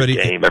 Well, every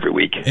game, every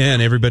week,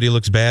 and everybody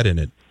looks bad in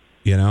it.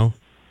 You know,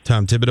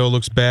 Tom Thibodeau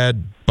looks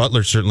bad.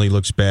 Butler certainly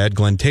looks bad.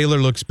 Glenn Taylor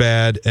looks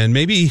bad. And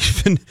maybe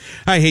even,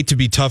 I hate to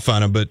be tough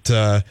on him, but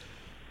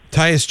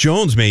Tyus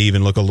Jones may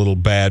even look a little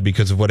bad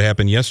because of what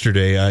happened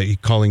yesterday,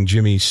 calling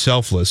Jimmy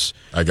selfless.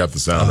 I got the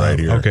sound right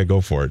here. Okay,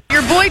 go for it.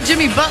 Your boy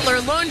Jimmy Butler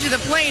loaned you the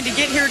plane to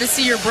get here to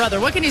see your brother.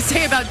 What can you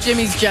say about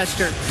Jimmy's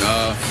gesture?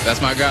 That's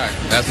my guy.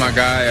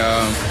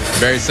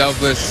 Very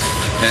selfless.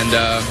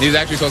 And he was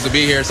actually supposed to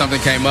be here.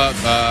 Something came up,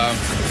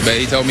 but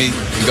he told me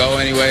to go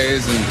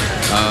anyways.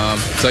 And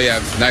so, yeah,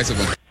 nice of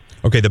him.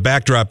 Okay, the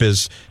backdrop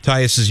is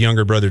Tyus's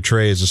younger brother,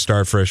 Trey, is a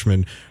star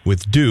freshman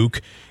with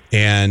Duke.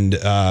 And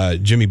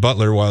Jimmy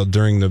Butler, while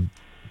during the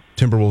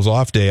Timberwolves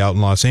off day out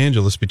in Los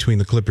Angeles between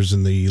the Clippers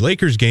and the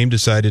Lakers game,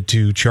 decided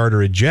to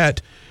charter a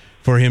jet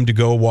for him to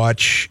go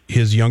watch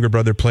his younger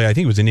brother play. I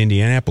think it was in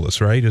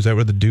Indianapolis, right? Is that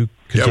where the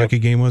Duke-Kentucky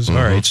game was? Mm-hmm.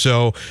 All right,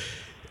 so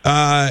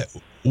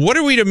what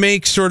are we to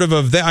make sort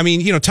of that? I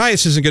mean,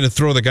 Tyus isn't going to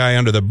throw the guy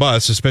under the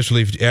bus,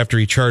 especially after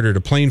he chartered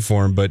a plane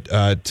for him, but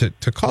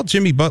to call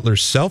Jimmy Butler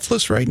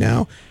selfless right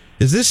now,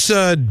 is this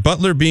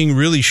Butler being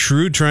really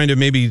shrewd, trying to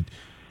maybe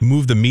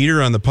move the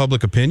meter on the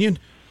public opinion?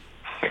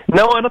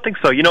 No, I don't think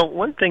so.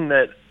 One thing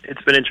that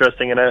it's been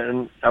interesting,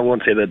 and I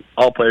won't say that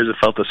all players have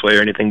felt this way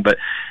or anything, but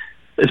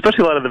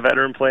especially a lot of the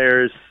veteran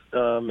players,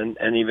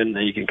 and even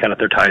you can kind of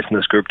throw Tyus in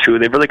this group too,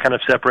 they've really kind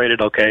of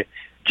separated, okay,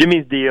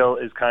 Jimmy's deal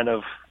is kind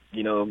of,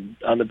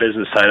 on the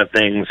business side of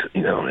things,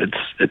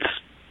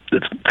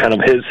 it's kind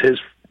of his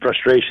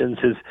frustrations,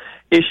 his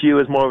issue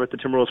is more with the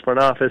Timberwolves front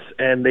office,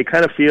 and they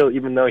kind of feel,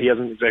 even though he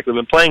hasn't exactly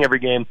been playing every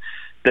game,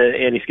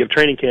 and he skipped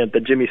training camp,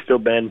 that Jimmy's still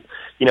been,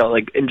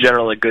 in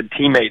general, a good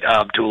teammate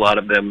to a lot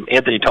of them.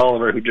 Anthony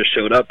Tolliver, who just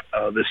showed up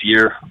this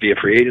year via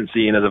free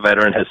agency and as a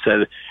veteran, has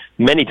said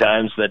many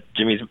times that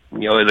Jimmy's,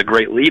 is a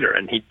great leader,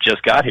 and he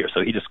just got here,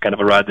 so he just kind of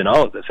arrived in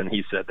all of this, and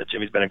he said that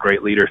Jimmy's been a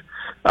great leader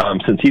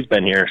since he's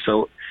been here.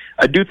 So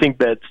I do think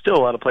that still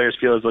a lot of players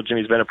feel as though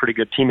Jimmy's been a pretty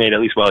good teammate, at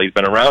least while he's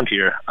been around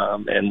here.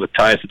 And with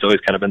Tyus, it's always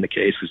kind of been the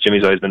case, because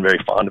Jimmy's always been very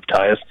fond of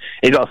Tyus.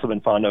 He's also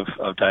been fond of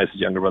Tyus'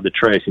 younger brother,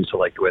 Trey. Seems to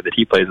like the way that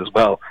he plays as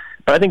well.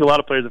 But I think a lot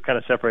of players have kind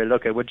of separated,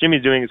 okay, what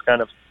Jimmy's doing is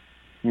kind of,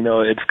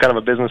 it's kind of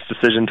a business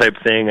decision type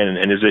thing,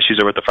 and his issues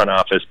are with the front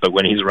office, but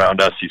when he's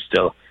around us, he's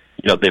still,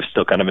 they've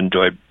still kind of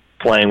enjoyed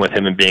playing with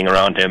him and being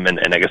around him, and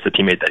I guess the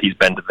teammate that he's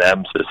been to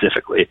them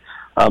specifically.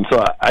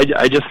 So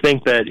I just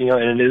think that,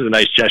 and it is a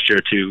nice gesture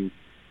to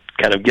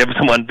kind of give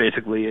someone,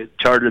 basically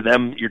charter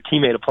them, your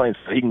teammate, a plane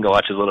so he can go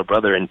watch his little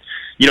brother, and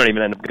you don't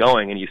even end up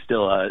going, and you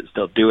still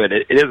do it.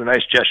 It is a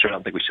nice gesture. I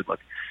don't think we should look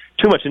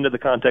too much into the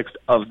context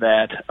of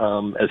that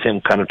as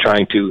him kind of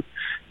trying to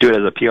do it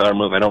as a PR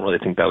move. I don't really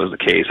think that was the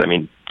case. I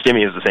mean,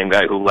 Jimmy is the same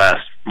guy who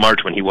last March,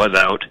 when he was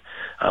out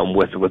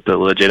with the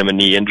legitimate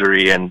knee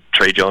injury, and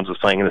Trey Jones was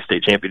playing in the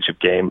state championship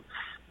game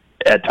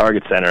at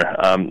Target Center,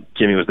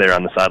 Jimmy was there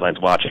on the sidelines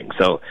watching.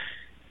 So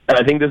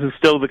I think this is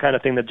still the kind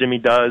of thing that Jimmy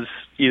does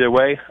either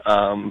way.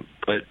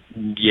 But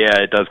yeah,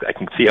 it does. I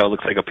can see how it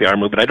looks like a PR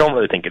move, but I don't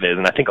really think it is.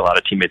 And I think a lot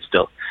of teammates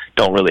still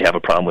don't really have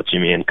a problem with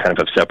Jimmy, and kind of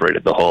have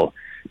separated the whole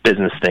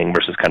business thing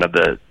versus kind of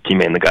the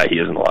teammate and the guy he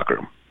is in the locker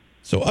room.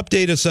 So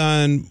update us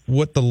on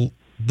what the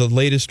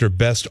latest or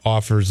best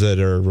offers that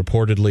are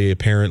reportedly,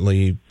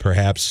 apparently,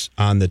 perhaps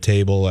on the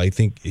table. I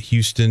think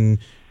Houston,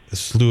 a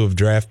slew of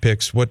draft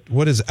picks.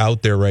 What is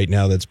out there right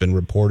now that's been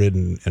reported,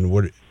 and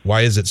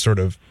why is it sort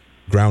of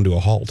ground to a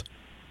halt?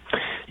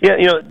 Yeah,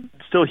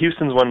 still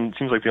Houston's one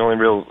seems like the only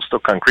real still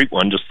concrete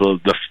one, just the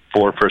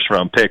 4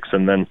 first-round picks,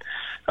 and then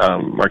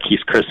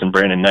Marquise Chris and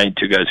Brandon Knight,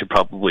 2 guys who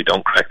probably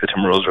don't crack the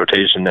Timberwolves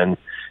rotation, and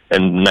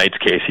in Knight's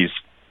case, he's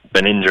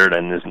been injured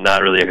and is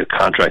not really a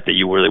contract that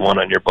you really want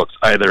on your books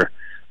either.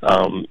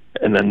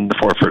 And then the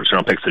 4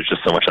 first-round picks, there's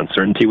just so much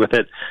uncertainty with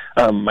it.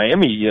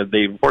 Miami,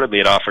 they reportedly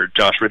had offered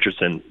Josh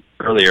Richardson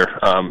earlier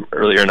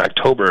in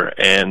October,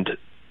 and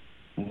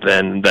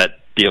then that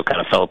deal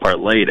kind of fell apart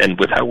late. And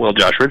with how well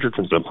Josh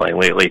Richardson's been playing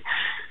lately,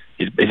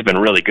 he's been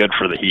really good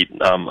for the Heat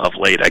of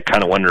late. I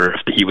kind of wonder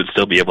if the Heat would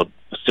still be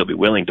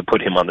willing to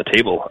put him on the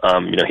table.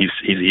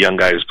 He's a young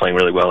guy who's playing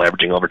really well,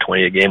 averaging over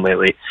 20 a game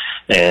lately,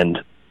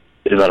 and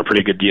is on a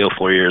pretty good deal,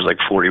 4 years, like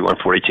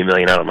 $41-42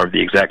 million. I don't remember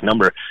the exact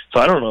number. So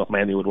I don't know if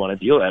Miami would want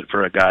to deal that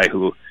for a guy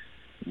who,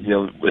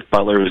 with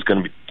Butler, who's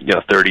going to be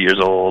 30 years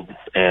old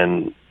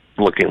and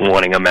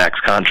wanting a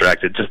max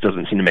contract. It just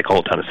doesn't seem to make a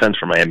whole ton of sense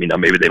for Miami. Now,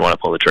 maybe they want to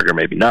pull the trigger,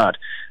 maybe not.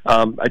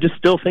 I just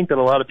still think that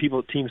a lot of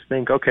teams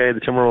think, okay, the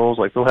Timberwolves,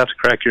 they'll have to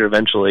crack here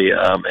eventually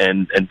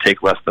and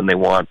take less than they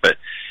want. But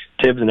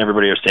Tibbs and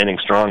everybody are standing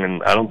strong,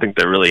 and I don't think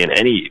they're really in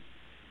any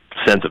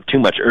sense of too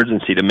much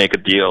urgency to make a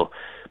deal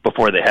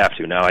before they have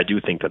to. Now, I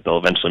do think that they'll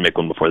eventually make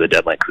one before the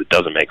deadline, because it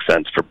doesn't make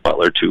sense for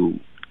Butler to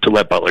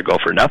let Butler go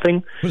for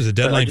nothing. What is the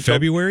deadline,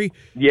 February?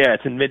 Yeah,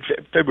 it's in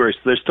mid-February, so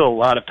there's still a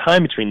lot of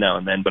time between now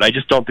and then. But I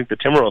just don't think the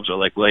Timberwolves are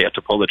well, you have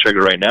to pull the trigger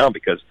right now,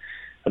 because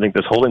I think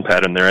this holding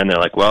pattern they're in, they're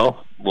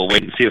well, we'll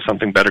wait and see if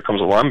something better comes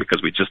along,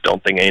 because we just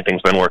don't think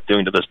anything's been worth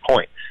doing to this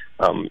point.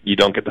 You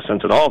don't get the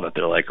sense at all that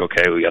they're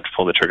okay, we have to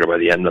pull the trigger by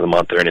the end of the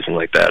month or anything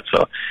like that.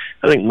 So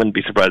I think I wouldn't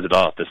be surprised at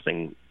all if this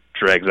thing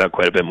drags out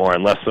quite a bit more,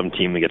 unless some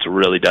team gets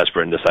really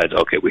desperate and decides,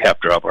 okay, we have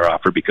to drop our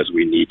offer because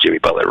we need Jimmy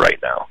Butler right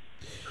now.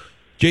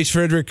 Jace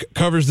Frederick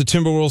covers the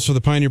Timberwolves for the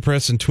Pioneer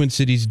Press and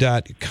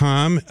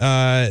TwinCities.com.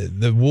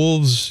 The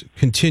Wolves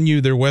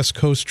continue their West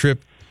Coast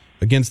trip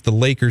against the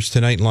Lakers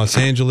tonight in Los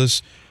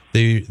Angeles.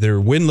 They're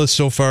winless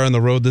so far on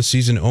the road this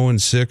season,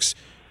 0-6.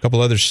 A couple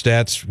other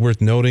stats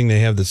worth noting. They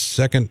have the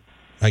second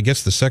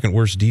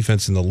worst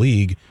defense in the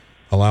league,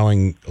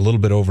 allowing a little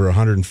bit over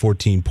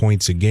 114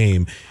 points a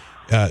game.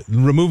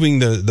 Removing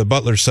the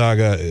Butler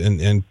saga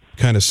and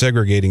kind of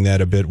segregating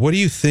that a bit, what do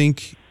you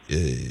think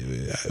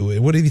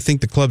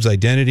the club's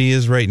identity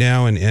is right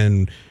now,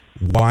 and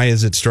why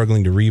is it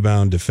struggling to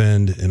rebound,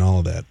 defend, and all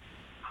of that?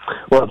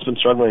 Well, it's been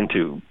struggling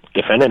to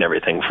defend and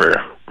everything for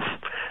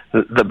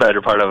the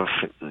better part of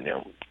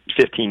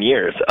 15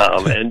 years,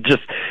 and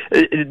just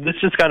it's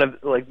just kind of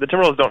like the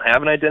Timberwolves don't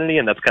have an identity,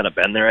 and that's kind of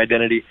been their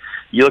identity.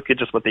 You look at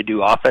just what they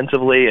do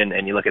offensively,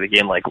 and you look at a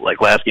game like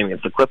last game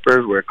against the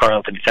Clippers, where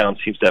Karl-Anthony Towns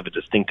seems to have a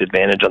distinct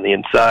advantage on the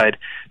inside.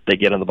 They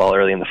get on the ball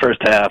early in the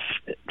first half.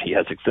 He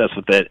has success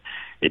with it.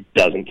 It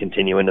doesn't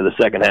continue into the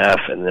second half,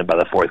 and then by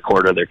the fourth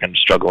quarter, they're kind of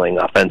struggling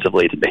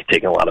offensively to be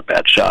taking a lot of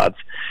bad shots.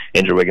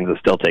 Andrew Wiggins is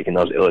still taking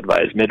those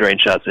ill-advised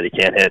mid-range shots that he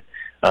can't hit.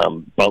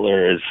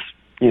 Butler is,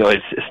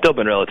 it's still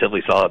been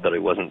relatively solid, but he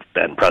wasn't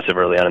that impressive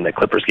early on in the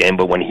Clippers game.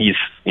 But when he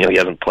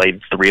hasn't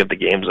played 3 of the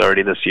games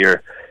already this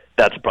year,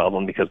 that's a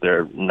problem because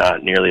they're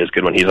not nearly as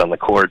good when he's on the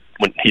court.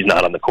 When he's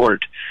not on the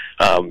court,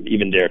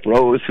 even Derrick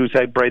Rose, who's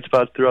had bright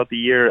spots throughout the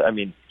year,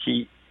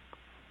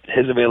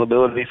 his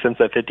availability since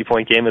that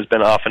 50-point game has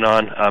been off and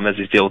on as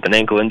he's dealt with an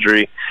ankle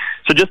injury.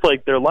 So just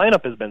like their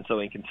lineup has been so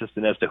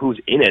inconsistent as to who's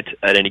in it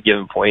at any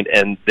given point,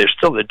 and there's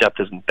still the depth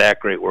isn't that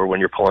great where when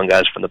you're pulling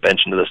guys from the bench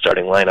into the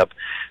starting lineup,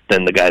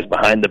 then the guys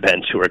behind the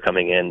bench who are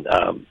coming in,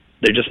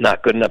 they're just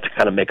not good enough to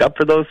kind of make up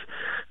for those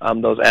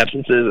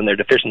absences and their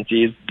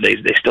deficiencies. They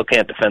still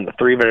can't defend the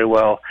 3 very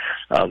well.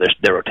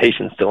 Their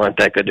rotations still aren't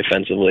that good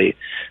defensively.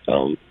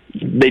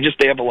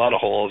 They have a lot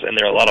of holes, and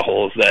there are a lot of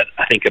holes that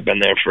I think have been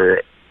there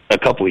for a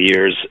couple of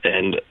years,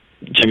 and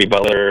Jimmy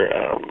Butler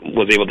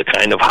was able to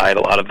kind of hide a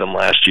lot of them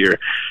last year,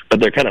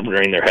 but they're kind of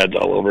rearing their heads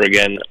all over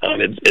again.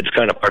 It's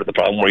kind of part of the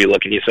problem where you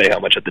look and you say how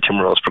much have the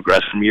Timberwolves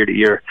progressed from year to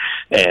year,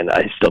 and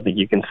I still think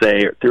you can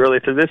say early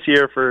to this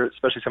year for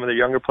especially some of their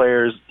younger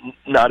players,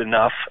 not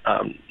enough,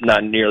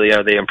 not nearly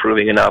are they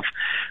improving enough.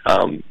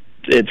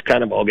 It's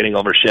kind of all getting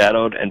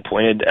overshadowed and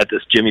pointed at this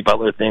Jimmy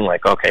Butler thing,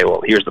 like, okay,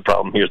 well, here's the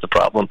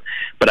problem.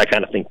 But I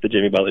kind of think the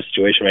Jimmy Butler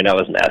situation right now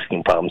isn't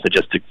asking problems that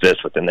just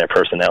exist within their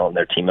personnel and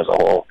their team as a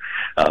whole.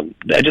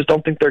 I just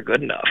don't think they're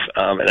good enough.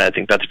 And I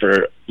think that's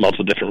for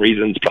multiple different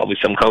reasons, probably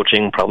some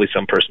coaching, probably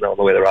some personnel,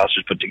 the way the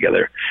roster's put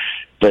together.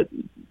 But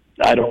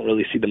I don't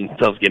really see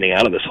themselves getting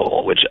out of this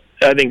hole, which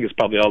I think is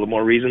probably all the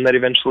more reason that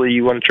eventually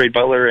you want to trade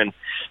Butler and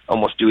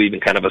almost do even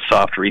kind of a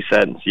soft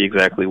reset and see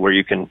exactly where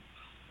you can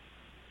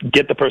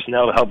get the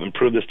personnel to help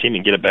improve this team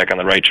and get it back on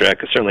the right track.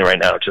 Because certainly right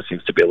now it just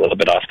seems to be a little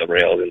bit off the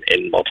rails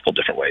in multiple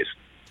different ways.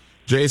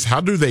 Jace,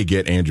 how do they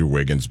get Andrew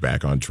Wiggins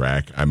back on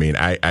track? I mean,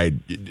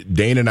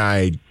 Dane and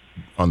I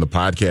on the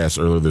podcast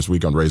earlier this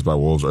week, on Raised by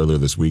Wolves earlier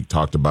this week,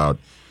 talked about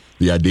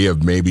the idea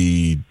of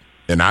maybe,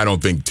 and I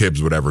don't think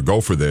Tibbs would ever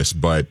go for this,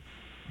 but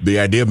the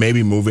idea of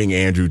maybe moving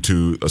Andrew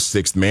to a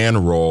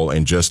 6th-man role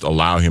and just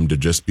allow him to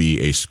just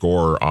be a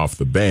scorer off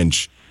the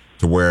bench,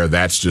 to where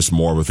that's just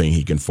more of a thing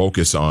he can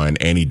focus on,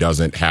 and he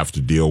doesn't have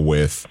to deal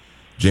with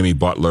Jimmy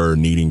Butler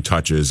needing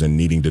touches and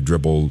needing to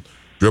dribble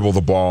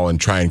the ball and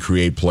try and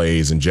create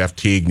plays, and Jeff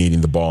Teague needing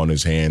the ball in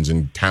his hands,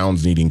 and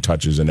Towns needing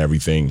touches and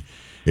everything.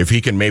 If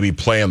he can maybe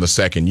play on the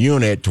second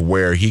unit to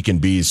where he can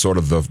be sort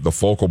of the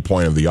focal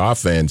point of the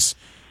offense,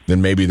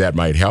 then maybe that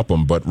might help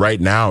him. But right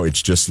now,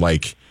 it's just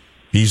like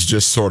he's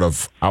just sort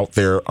of out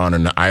there on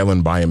an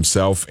island by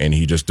himself, and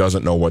he just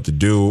doesn't know what to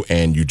do,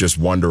 and you just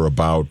wonder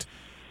about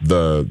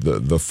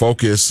the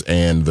focus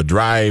and the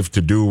drive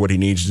to do what he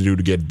needs to do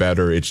to get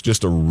better. It's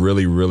just a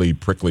really, really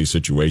prickly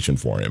situation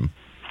for him.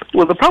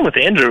 Well, the problem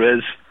with Andrew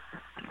is,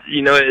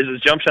 is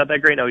his jump shot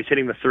that great? No, he's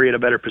hitting the 3 at a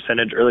better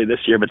percentage early this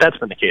year, but that's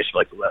been the case for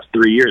like the last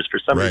 3 years.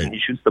 For some reason, he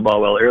shoots the ball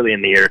well early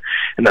in the year,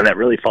 and then that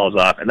really falls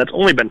off, and that's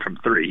only been from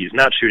 3. He's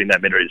not shooting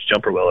that mid-range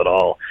jumper well at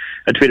all.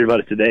 I tweeted about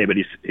it today, but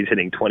he's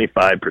hitting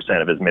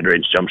 25% of his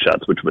mid-range jump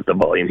shots, which with the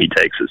volume he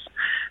takes is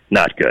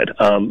not good.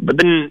 But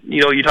then,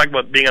 you talk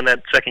about being on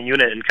that second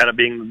unit and kind of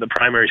being the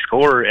primary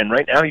scorer, and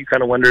right now you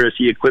kind of wonder, is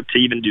he equipped to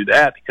even do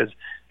that? Because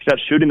he's not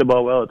shooting the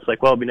ball well. It's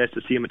like, well, it'd be nice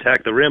to see him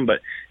attack the rim,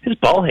 but his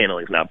ball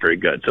handling is not very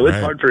good. So it's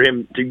hard for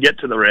him to get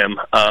to the rim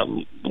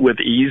with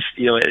ease.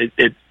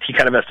 He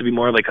kind of has to be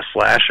more like a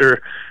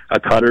slasher, a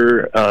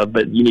cutter,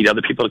 but you need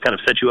other people to kind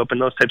of set you up in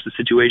those types of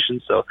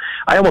situations. So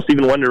I almost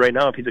even wonder right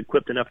now if he's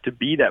equipped enough to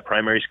be that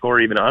primary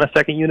scorer even on a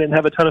second unit and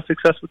have a ton of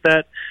success with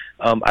that.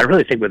 I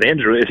really think with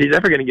Andrew, if he's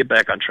ever going to get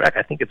back on track,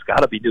 I think it's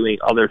got to be doing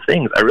other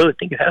things. I really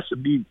think it has to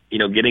be,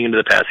 getting into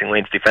the passing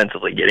lanes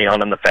defensively, getting on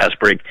the fast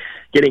break,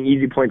 getting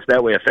easy points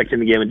that way, affecting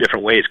the game in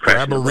different ways.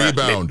 Grab a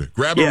rebound,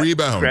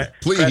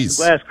 please.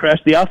 Crash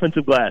the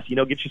offensive glass.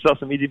 Get yourself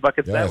some easy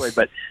buckets that way.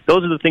 But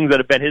those are the things that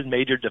have been his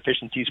major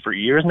deficiencies for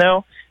years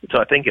now. So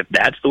I think if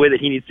that's the way that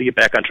he needs to get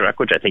back on track,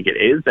 which I think it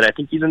is, then I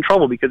think he's in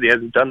trouble because he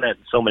hasn't done that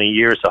in so many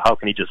years. So how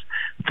can he just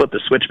flip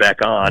the switch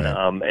back on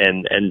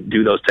and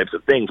do those types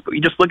of things? But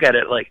you just look at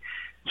it like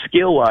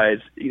skill-wise,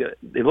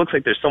 it looks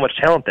like there's so much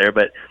talent there,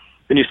 but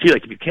then you see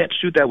like if you can't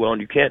shoot that well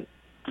and you can't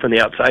from the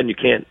outside and you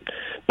can't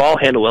ball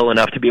handle well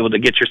enough to be able to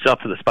get yourself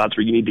to the spots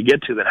where you need to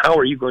get to, then how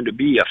are you going to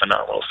be a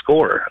phenomenal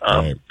scorer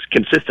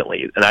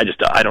consistently? And I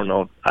don't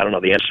know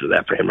the answer to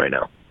that for him right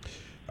now.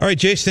 All right,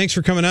 Jace, thanks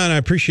for coming on. I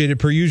appreciate it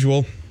per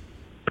usual.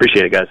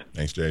 Appreciate it, guys.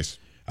 Thanks, Jace.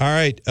 All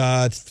right,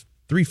 it's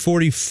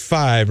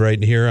 3:45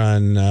 right here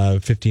on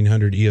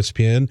 1500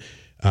 ESPN.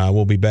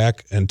 We'll be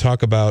back and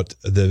talk about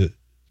the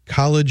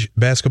college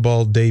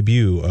basketball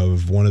debut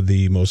of one of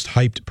the most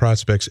hyped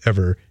prospects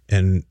ever,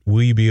 and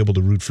will you be able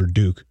to root for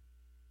Duke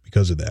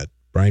because of that?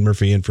 Brian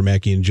Murphy in for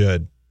Mackey and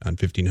Judd on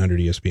 1500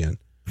 ESPN.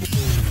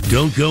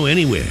 Don't go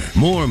anywhere.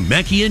 More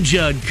Mackey and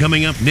Judd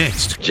coming up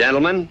next.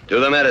 Gentlemen, to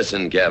the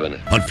medicine cabinet.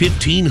 On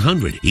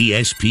 1500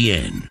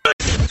 ESPN.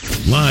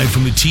 Live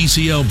from the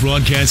TCL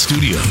broadcast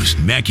studios,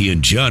 Mackey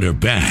and Judd are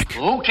back.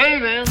 Okay,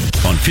 then.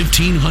 On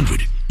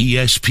 1500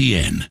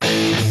 ESPN.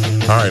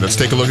 All right, let's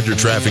take a look at your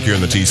traffic here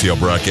in the TCL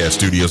broadcast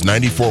studios.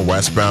 94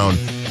 westbound.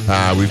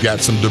 We've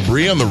got some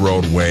debris on the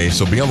roadway,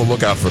 so be on the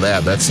lookout for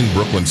that. That's in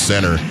Brooklyn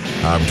Center,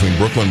 between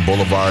Brooklyn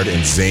Boulevard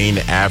and Zane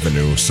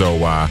Avenue. So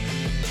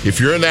if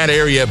you're in that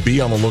area,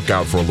 be on the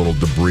lookout for a little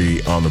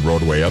debris on the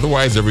roadway.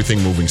 Otherwise, everything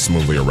moving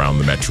smoothly around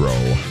the metro.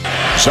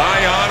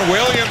 Zion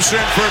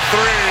Williamson for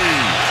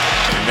three.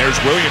 And there's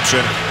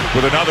Williamson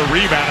with another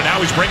rebound, and now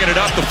he's bringing it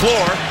up the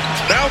floor.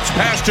 Bounce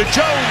pass to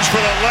Jones for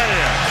the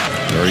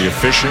layup. Very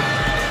efficient.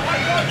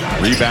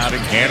 Rebounding,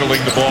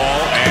 handling the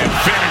ball, and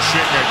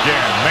finishing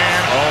again.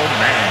 Man, oh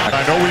man.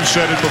 I know we've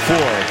said it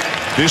before.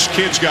 This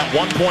kid's got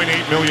 1.8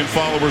 million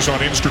followers on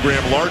Instagram,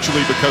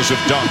 largely because of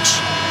dunks.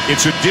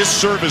 It's a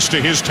disservice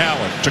to his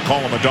talent to call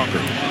him a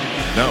dunker.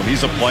 No,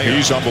 he's a player.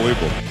 He's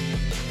unbelievable.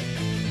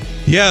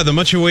 Yeah, the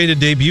much-awaited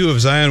debut of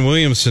Zion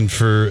Williamson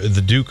for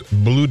the Duke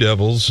Blue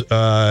Devils.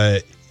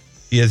 As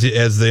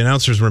the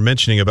announcers were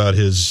mentioning about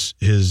his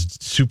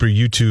super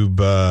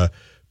YouTube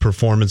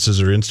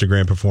performances or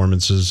Instagram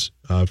performances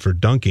for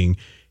dunking,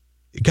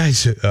 the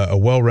guy's a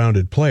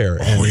well-rounded player.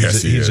 And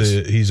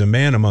he's a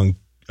man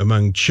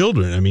among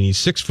children. I mean, he's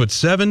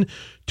 6'7",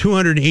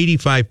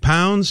 285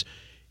 pounds.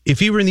 If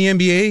he were in the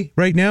NBA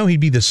right now, he'd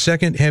be the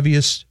second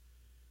heaviest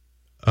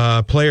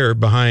player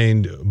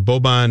behind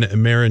Boban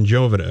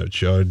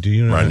Marjanovic. Do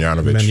you know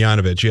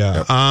Marjanovic?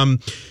 Yeah. Yep.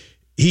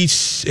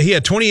 He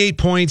had 28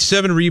 points,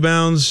 7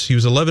 rebounds. He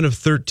was 11 of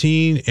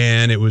 13,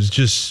 and it was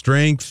just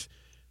strength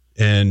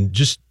and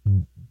just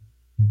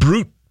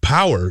brute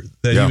power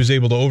that he was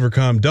able to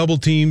overcome double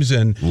teams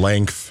and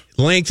length.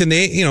 And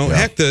they,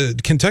 heck, the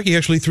Kentucky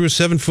actually threw a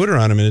 7-footer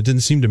on him, and it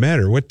didn't seem to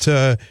matter. What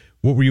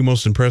were you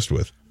most impressed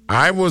with?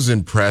 I was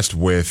impressed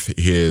with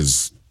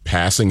his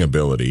passing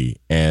ability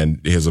and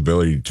his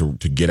ability to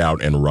get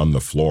out and run the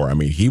floor. I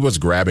mean, he was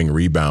grabbing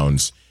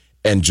rebounds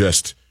and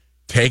just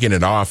taking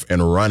it off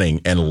and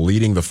running and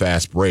leading the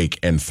fast break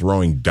and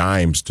throwing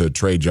dimes to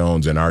Trey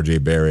Jones and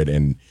RJ Barrett.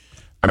 And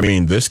I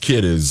mean, this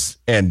kid is,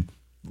 and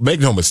make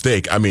no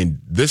mistake, I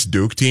mean, this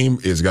Duke team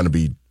is going to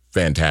be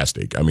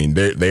fantastic. I mean,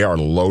 they are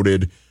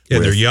loaded. Yeah,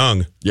 they're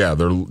young. Yeah,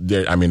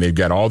 I mean, they've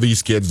got all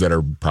these kids that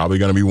are probably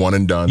going to be one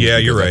and done. Yeah,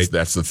 you're right.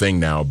 That's the thing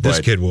now. But this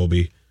kid will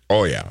be.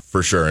 Oh yeah,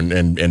 for sure,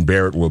 and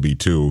Barrett will be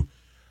too,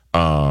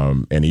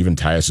 and even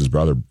Tyus's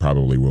brother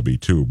probably will be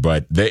too.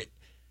 But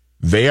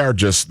they are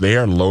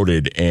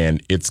loaded,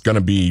 and it's going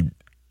to be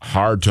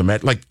hard to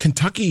match. Like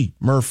Kentucky,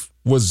 Murph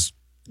was,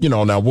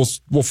 now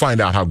we'll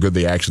find out how good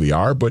they actually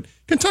are. But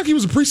Kentucky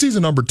was a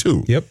preseason number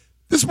 2. Yep.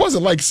 This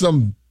wasn't like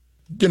some,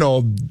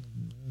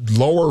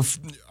 lower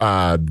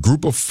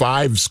group of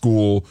 5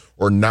 school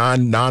or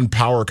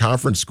non-power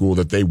conference school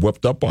that they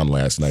whipped up on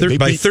last night. They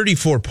by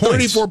 34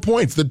 points. 34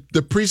 points. The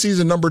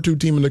preseason number 2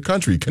 team in the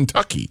country,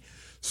 Kentucky.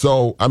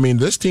 So I mean,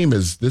 this team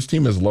is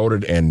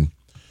loaded, and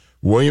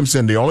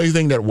Williamson. The only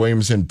thing that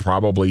Williamson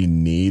probably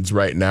needs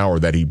right now, or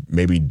that he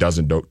maybe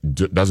doesn't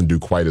do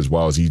quite as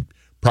well, is he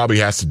probably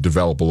has to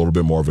develop a little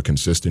bit more of a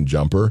consistent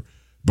jumper.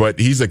 But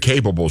he's a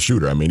capable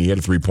shooter. I mean, he had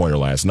a 3-pointer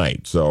last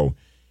night, so.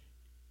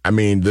 I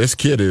mean, this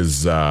kid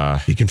is...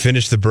 he can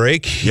finish the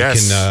break.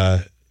 Yes.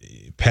 He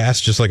can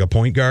pass just like a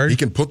point guard. He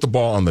can put the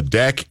ball on the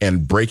deck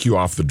and break you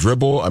off the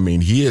dribble. I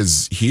mean, he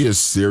is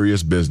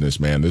serious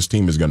business, man. This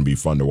team is going to be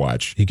fun to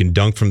watch. He can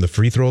dunk from the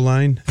free throw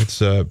line.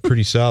 It's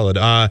pretty solid.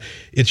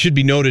 It should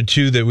be noted,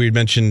 too, that we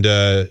mentioned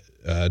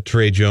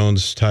Trey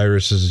Jones,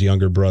 Tyrus's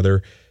younger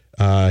brother.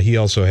 He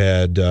also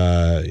had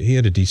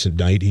a decent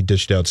night. He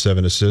dished out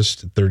 7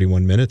 assists,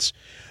 31 minutes.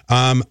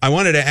 I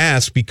wanted to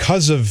ask,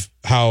 because of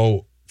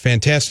how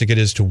fantastic it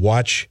is to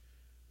watch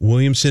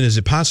Williamson, is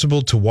it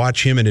possible to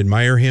watch him and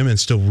admire him and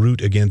still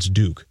root against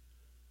Duke?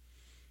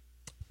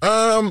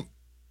 I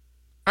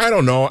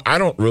don't know. I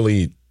don't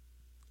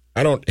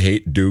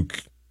hate Duke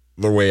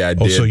the way I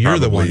did. Oh, so you're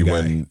the one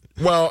guy.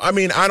 Well, I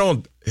mean, I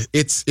don't.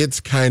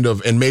 It's kind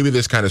of, and maybe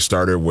this kind of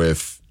started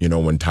with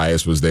when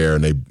Tyus was there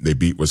and they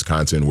beat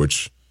Wisconsin,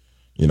 which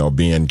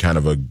being kind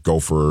of a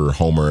Gopher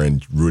homer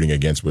and rooting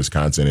against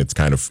Wisconsin, it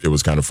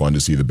was kind of fun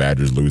to see the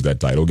Badgers lose that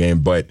title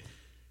game, but.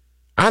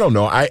 I don't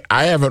know. I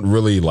haven't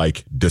really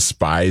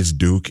despised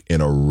Duke in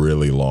a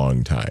really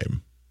long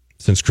time.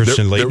 Since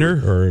Christian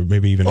Laettner, or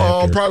maybe even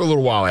after? Probably a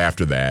little while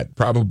after that.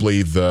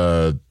 Probably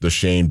the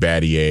Shane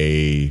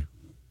Battier,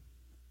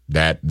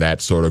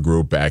 that sort of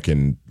group back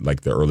in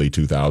the early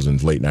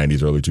 2000s, late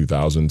 90s, early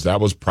 2000s. That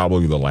was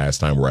probably the last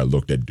time where I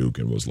looked at Duke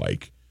and was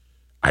like,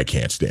 I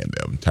can't stand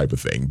them type of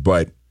thing.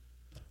 But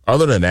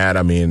other than that,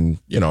 I mean,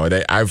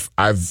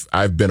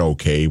 I've been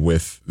okay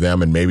with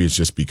them, and maybe it's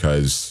just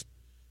because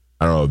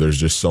I don't know, there's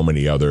just so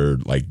many other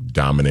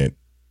dominant,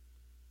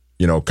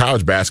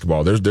 college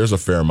basketball, there's a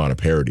fair amount of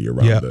parity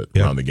around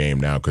the game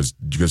now because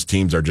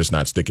teams are just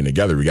not sticking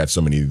together. We got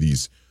so many of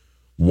these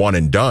one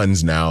and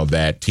dones now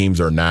that teams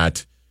are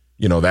not,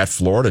 that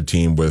Florida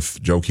team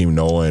with Joakim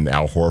Noah and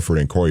Al Horford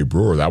and Corey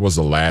Brewer, that was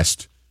the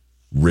last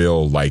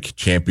real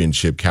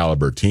championship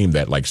caliber team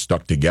that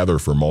stuck together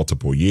for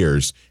multiple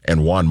years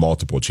and won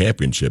multiple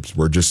championships.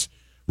 We're just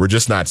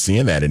not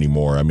seeing that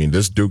anymore. I mean,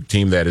 this Duke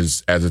team that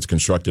is, as it's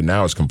constructed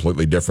now, is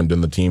completely different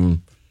than the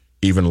team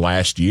even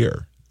last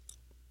year.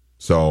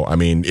 So, I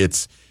mean,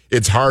 it's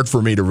hard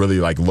for me to really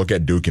look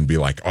at Duke and be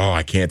like, oh,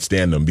 I can't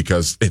stand them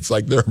because it's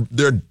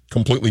they're a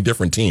completely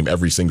different team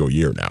every single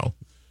year now.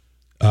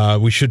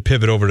 We should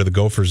pivot over to the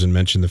Gophers and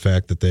mention the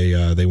fact that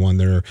they won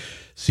their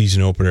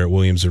season opener at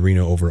Williams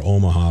Arena over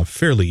Omaha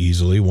fairly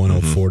easily,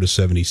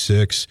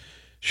 104-76.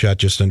 Shot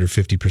just under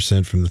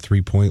 50% from the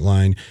 3-point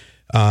line.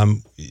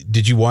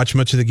 Did you watch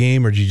much of the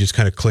game, or did you just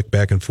kind of click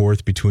back and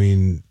forth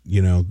between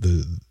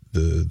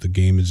the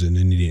game is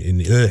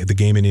the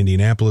game in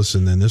Indianapolis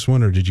and then this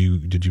one, or did you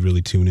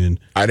really tune in?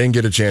 I didn't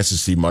get a chance to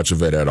see much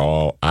of it at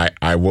all.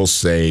 I will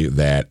say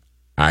that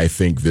I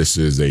think this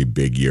is a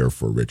big year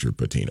for Richard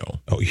Pitino.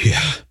 Oh yeah,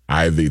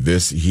 I think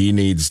he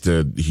needs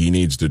to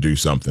do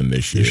something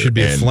this year. There should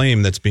be a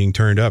flame that's being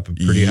turned up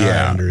pretty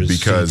high under his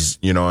seat.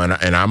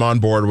 And I'm on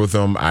board with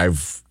him.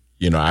 I've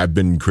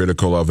been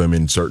critical of him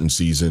in certain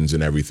seasons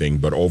and everything,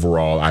 but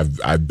overall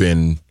I've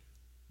been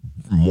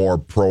more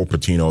pro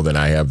Pitino than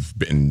I have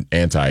been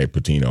anti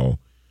Pitino.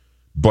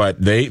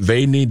 But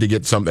they need to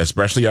get something,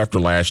 especially after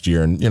last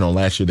year. And,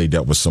 last year they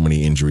dealt with so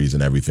many injuries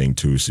and everything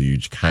too. So you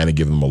kind of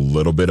give them a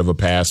little bit of a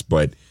pass,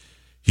 but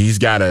he's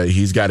got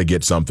to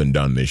get something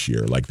done this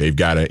year. They've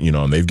got to,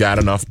 and they've got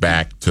enough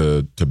back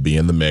to be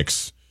in the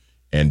mix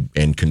and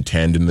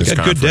contend in this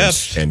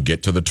conference and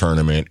get to the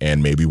tournament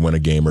and maybe win a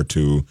game or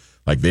two.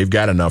 They've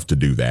got enough to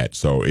do that.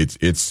 So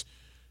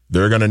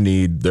they're going to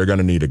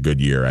need a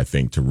good year, I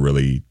think, to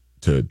really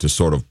to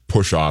sort of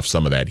push off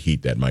some of that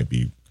heat that might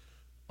be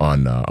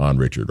on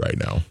Richard right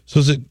now. So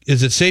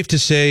is it safe to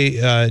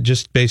say,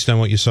 just based on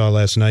what you saw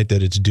last night,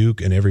 that it's Duke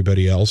and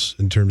everybody else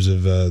in terms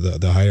of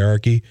the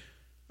hierarchy?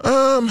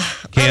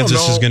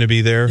 Kansas is going to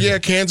be there. Yeah,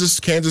 Kansas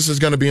is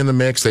going to be in the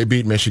mix. They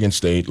beat Michigan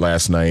State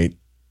last night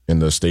in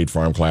the State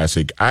Farm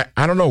Classic. I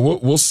don't know.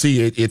 We'll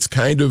see. It's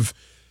kind of,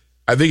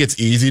 I think it's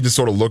easy to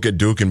sort of look at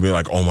Duke and be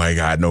like, oh my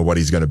God,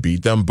 nobody's going to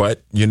beat them.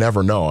 But you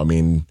never know. I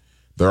mean,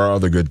 there are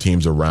other good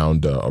teams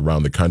around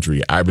the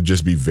country. I would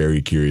just be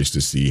very curious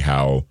to see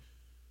how.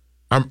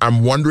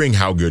 I'm wondering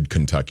how good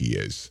Kentucky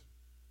is,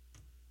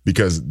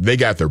 because they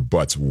got their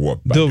butts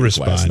whooped by Duke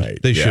last night.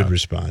 They should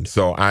respond.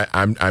 So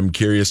I'm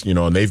curious,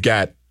 and they've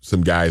got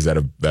some guys that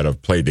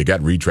have played. They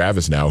got Reed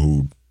Travis now,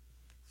 who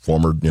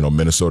former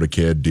Minnesota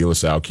kid, De La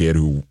Salle kid,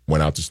 who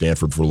went out to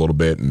Stanford for a little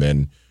bit and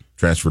then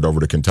transferred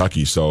over to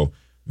Kentucky. So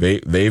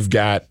they've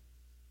got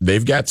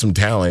some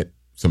talent,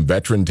 some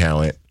veteran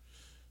talent.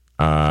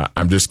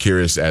 I'm just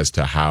curious as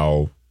to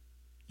how.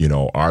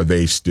 Are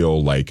they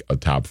still a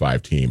top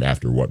 5 team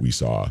after what we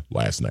saw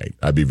last night?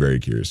 I'd be very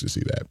curious to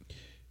see that.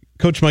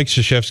 Coach Mike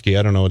Krzyzewski,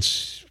 I don't know,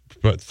 it's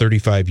about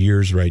 35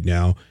 years right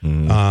now.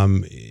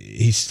 Mm-hmm.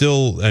 He's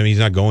still, he's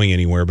not going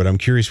anywhere, but I'm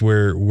curious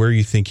where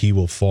you think he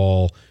will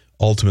fall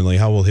ultimately.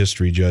 How will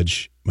history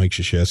judge Mike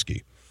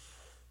Krzyzewski?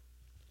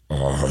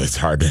 Oh, it's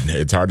hard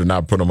to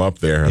not put him up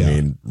there. Yeah. I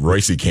mean,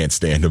 Royce can't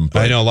stand him.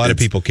 But I know a lot of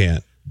people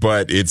can't.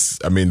 But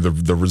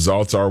the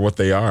results are what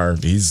they are.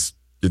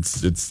 It's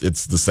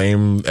the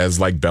same as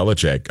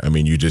Belichick. I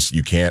mean,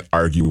 you can't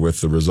argue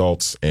with the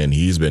results, and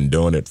he's been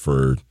doing it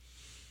for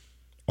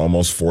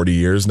almost 40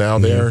 years now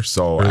there.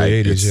 So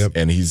early 80s, yep.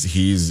 And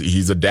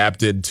he's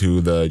adapted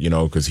to the,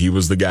 because he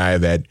was the guy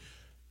that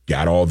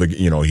got all the,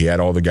 he had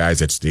all the guys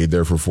that stayed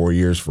there for 4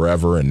 years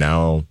forever, and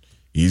now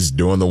he's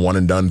doing the one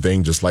and done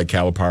thing just like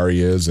Calipari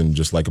is, and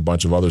just like a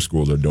bunch of other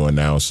schools are doing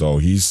now. So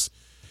he's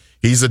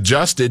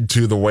adjusted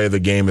to the way the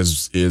game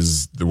is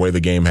the way the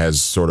game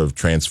has sort of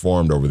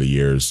transformed over the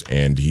years,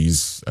 and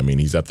he's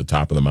at the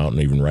top of the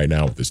mountain even right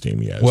now with this team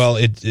he has. Well,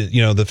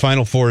 the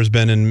Final Four has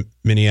been in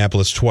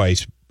Minneapolis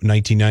twice.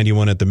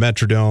 1991 at the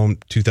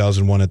Metrodome,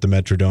 2001 at the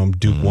Metrodome.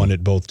 Duke won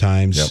it both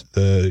times. Yep.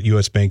 The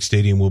U.S. Bank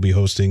Stadium will be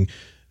hosting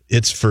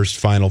its first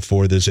Final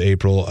Four this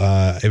April.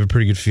 I have a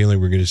pretty good feeling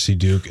we're going to see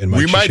Duke and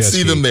Mike Krzyzewski. We might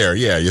see them there.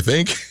 Yeah, you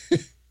think?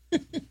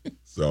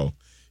 So.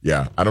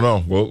 Yeah, I don't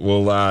know.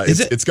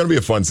 It's going to be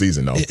a fun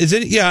season, though. Is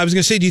it? Yeah, I was going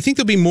to say, do you think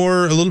there'll be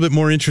a little bit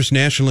more interest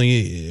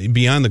nationally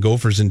beyond the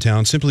Gophers in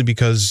town, simply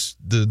because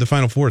the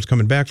Final Four is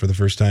coming back for the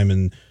first time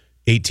in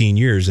 18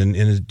 years, and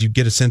do you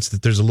get a sense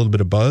that there's a little bit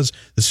of buzz?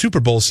 The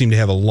Super Bowl seemed to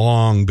have a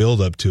long build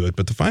up to it,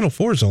 but the Final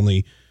Four is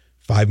only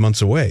 5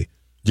 months away.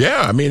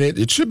 Yeah,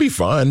 it should be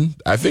fun.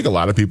 I think a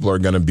lot of people are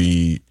going to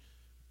be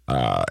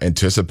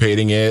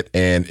anticipating it,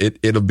 and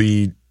it'll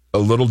be a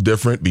little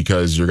different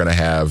because you're going to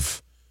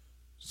have.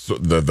 So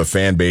the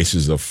fan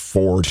bases of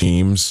 4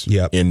 teams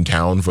in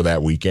town for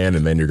that weekend,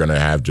 and then you're going to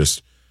have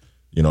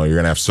you're going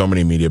to have so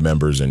many media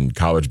members and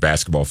college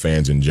basketball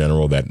fans in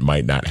general that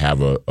might not have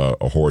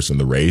a horse in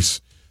the race,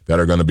 that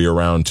are going to be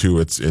around too.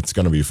 It's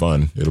going to be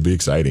fun. It'll be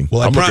exciting.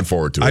 Well, I'm looking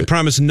forward to it. I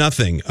promise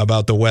nothing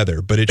about the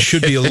weather, but it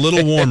should be a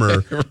little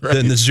warmer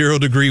than the 0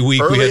 degree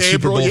week early we had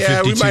Super April, Bowl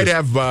 52. We might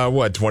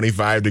have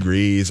 25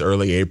 degrees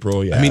early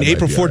April. Yeah, I mean,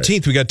 April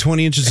 14th, we got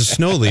 20 inches of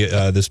snow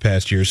this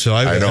past year. So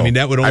I mean,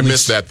 that would only. I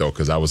missed that though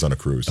because I was on a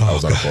cruise. I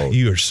was on a boat.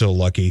 You are so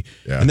lucky.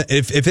 Yeah. And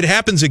if it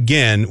happens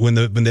again when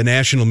the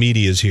national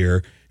media is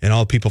here and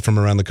all people from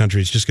around the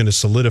country, it's just going to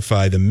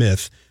solidify the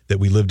myth that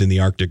we live in the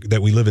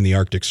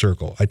Arctic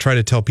Circle. I try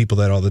to tell people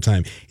that all the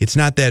time. It's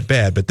not that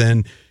bad, but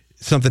then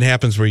something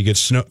happens where you get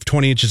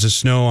 20 inches of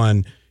snow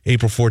on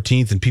April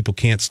 14th, and people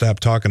can't stop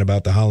talking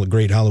about the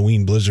great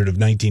Halloween blizzard of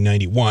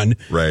 1991.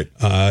 Right.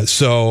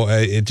 So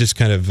it just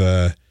kind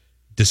of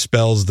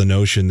dispels the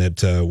notion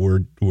that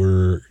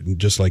we're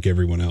just like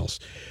everyone else.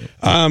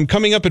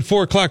 Coming up at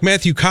 4 o'clock,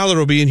 Matthew Collar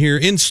will be in here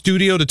in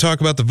studio to talk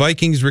about the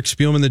Vikings. Rick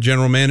Spielman, the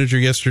general manager,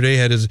 yesterday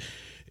had his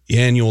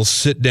annual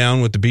sit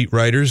down with the beat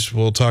writers.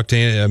 We'll talk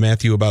to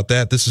Matthew about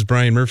that. This is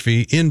Brian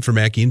Murphy in for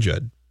Mackey and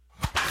Judd.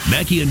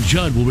 Mackey and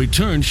Judd will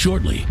return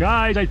shortly.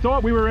 Guys, I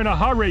thought we were in a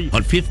hurry.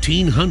 On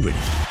 1500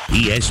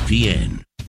 ESPN.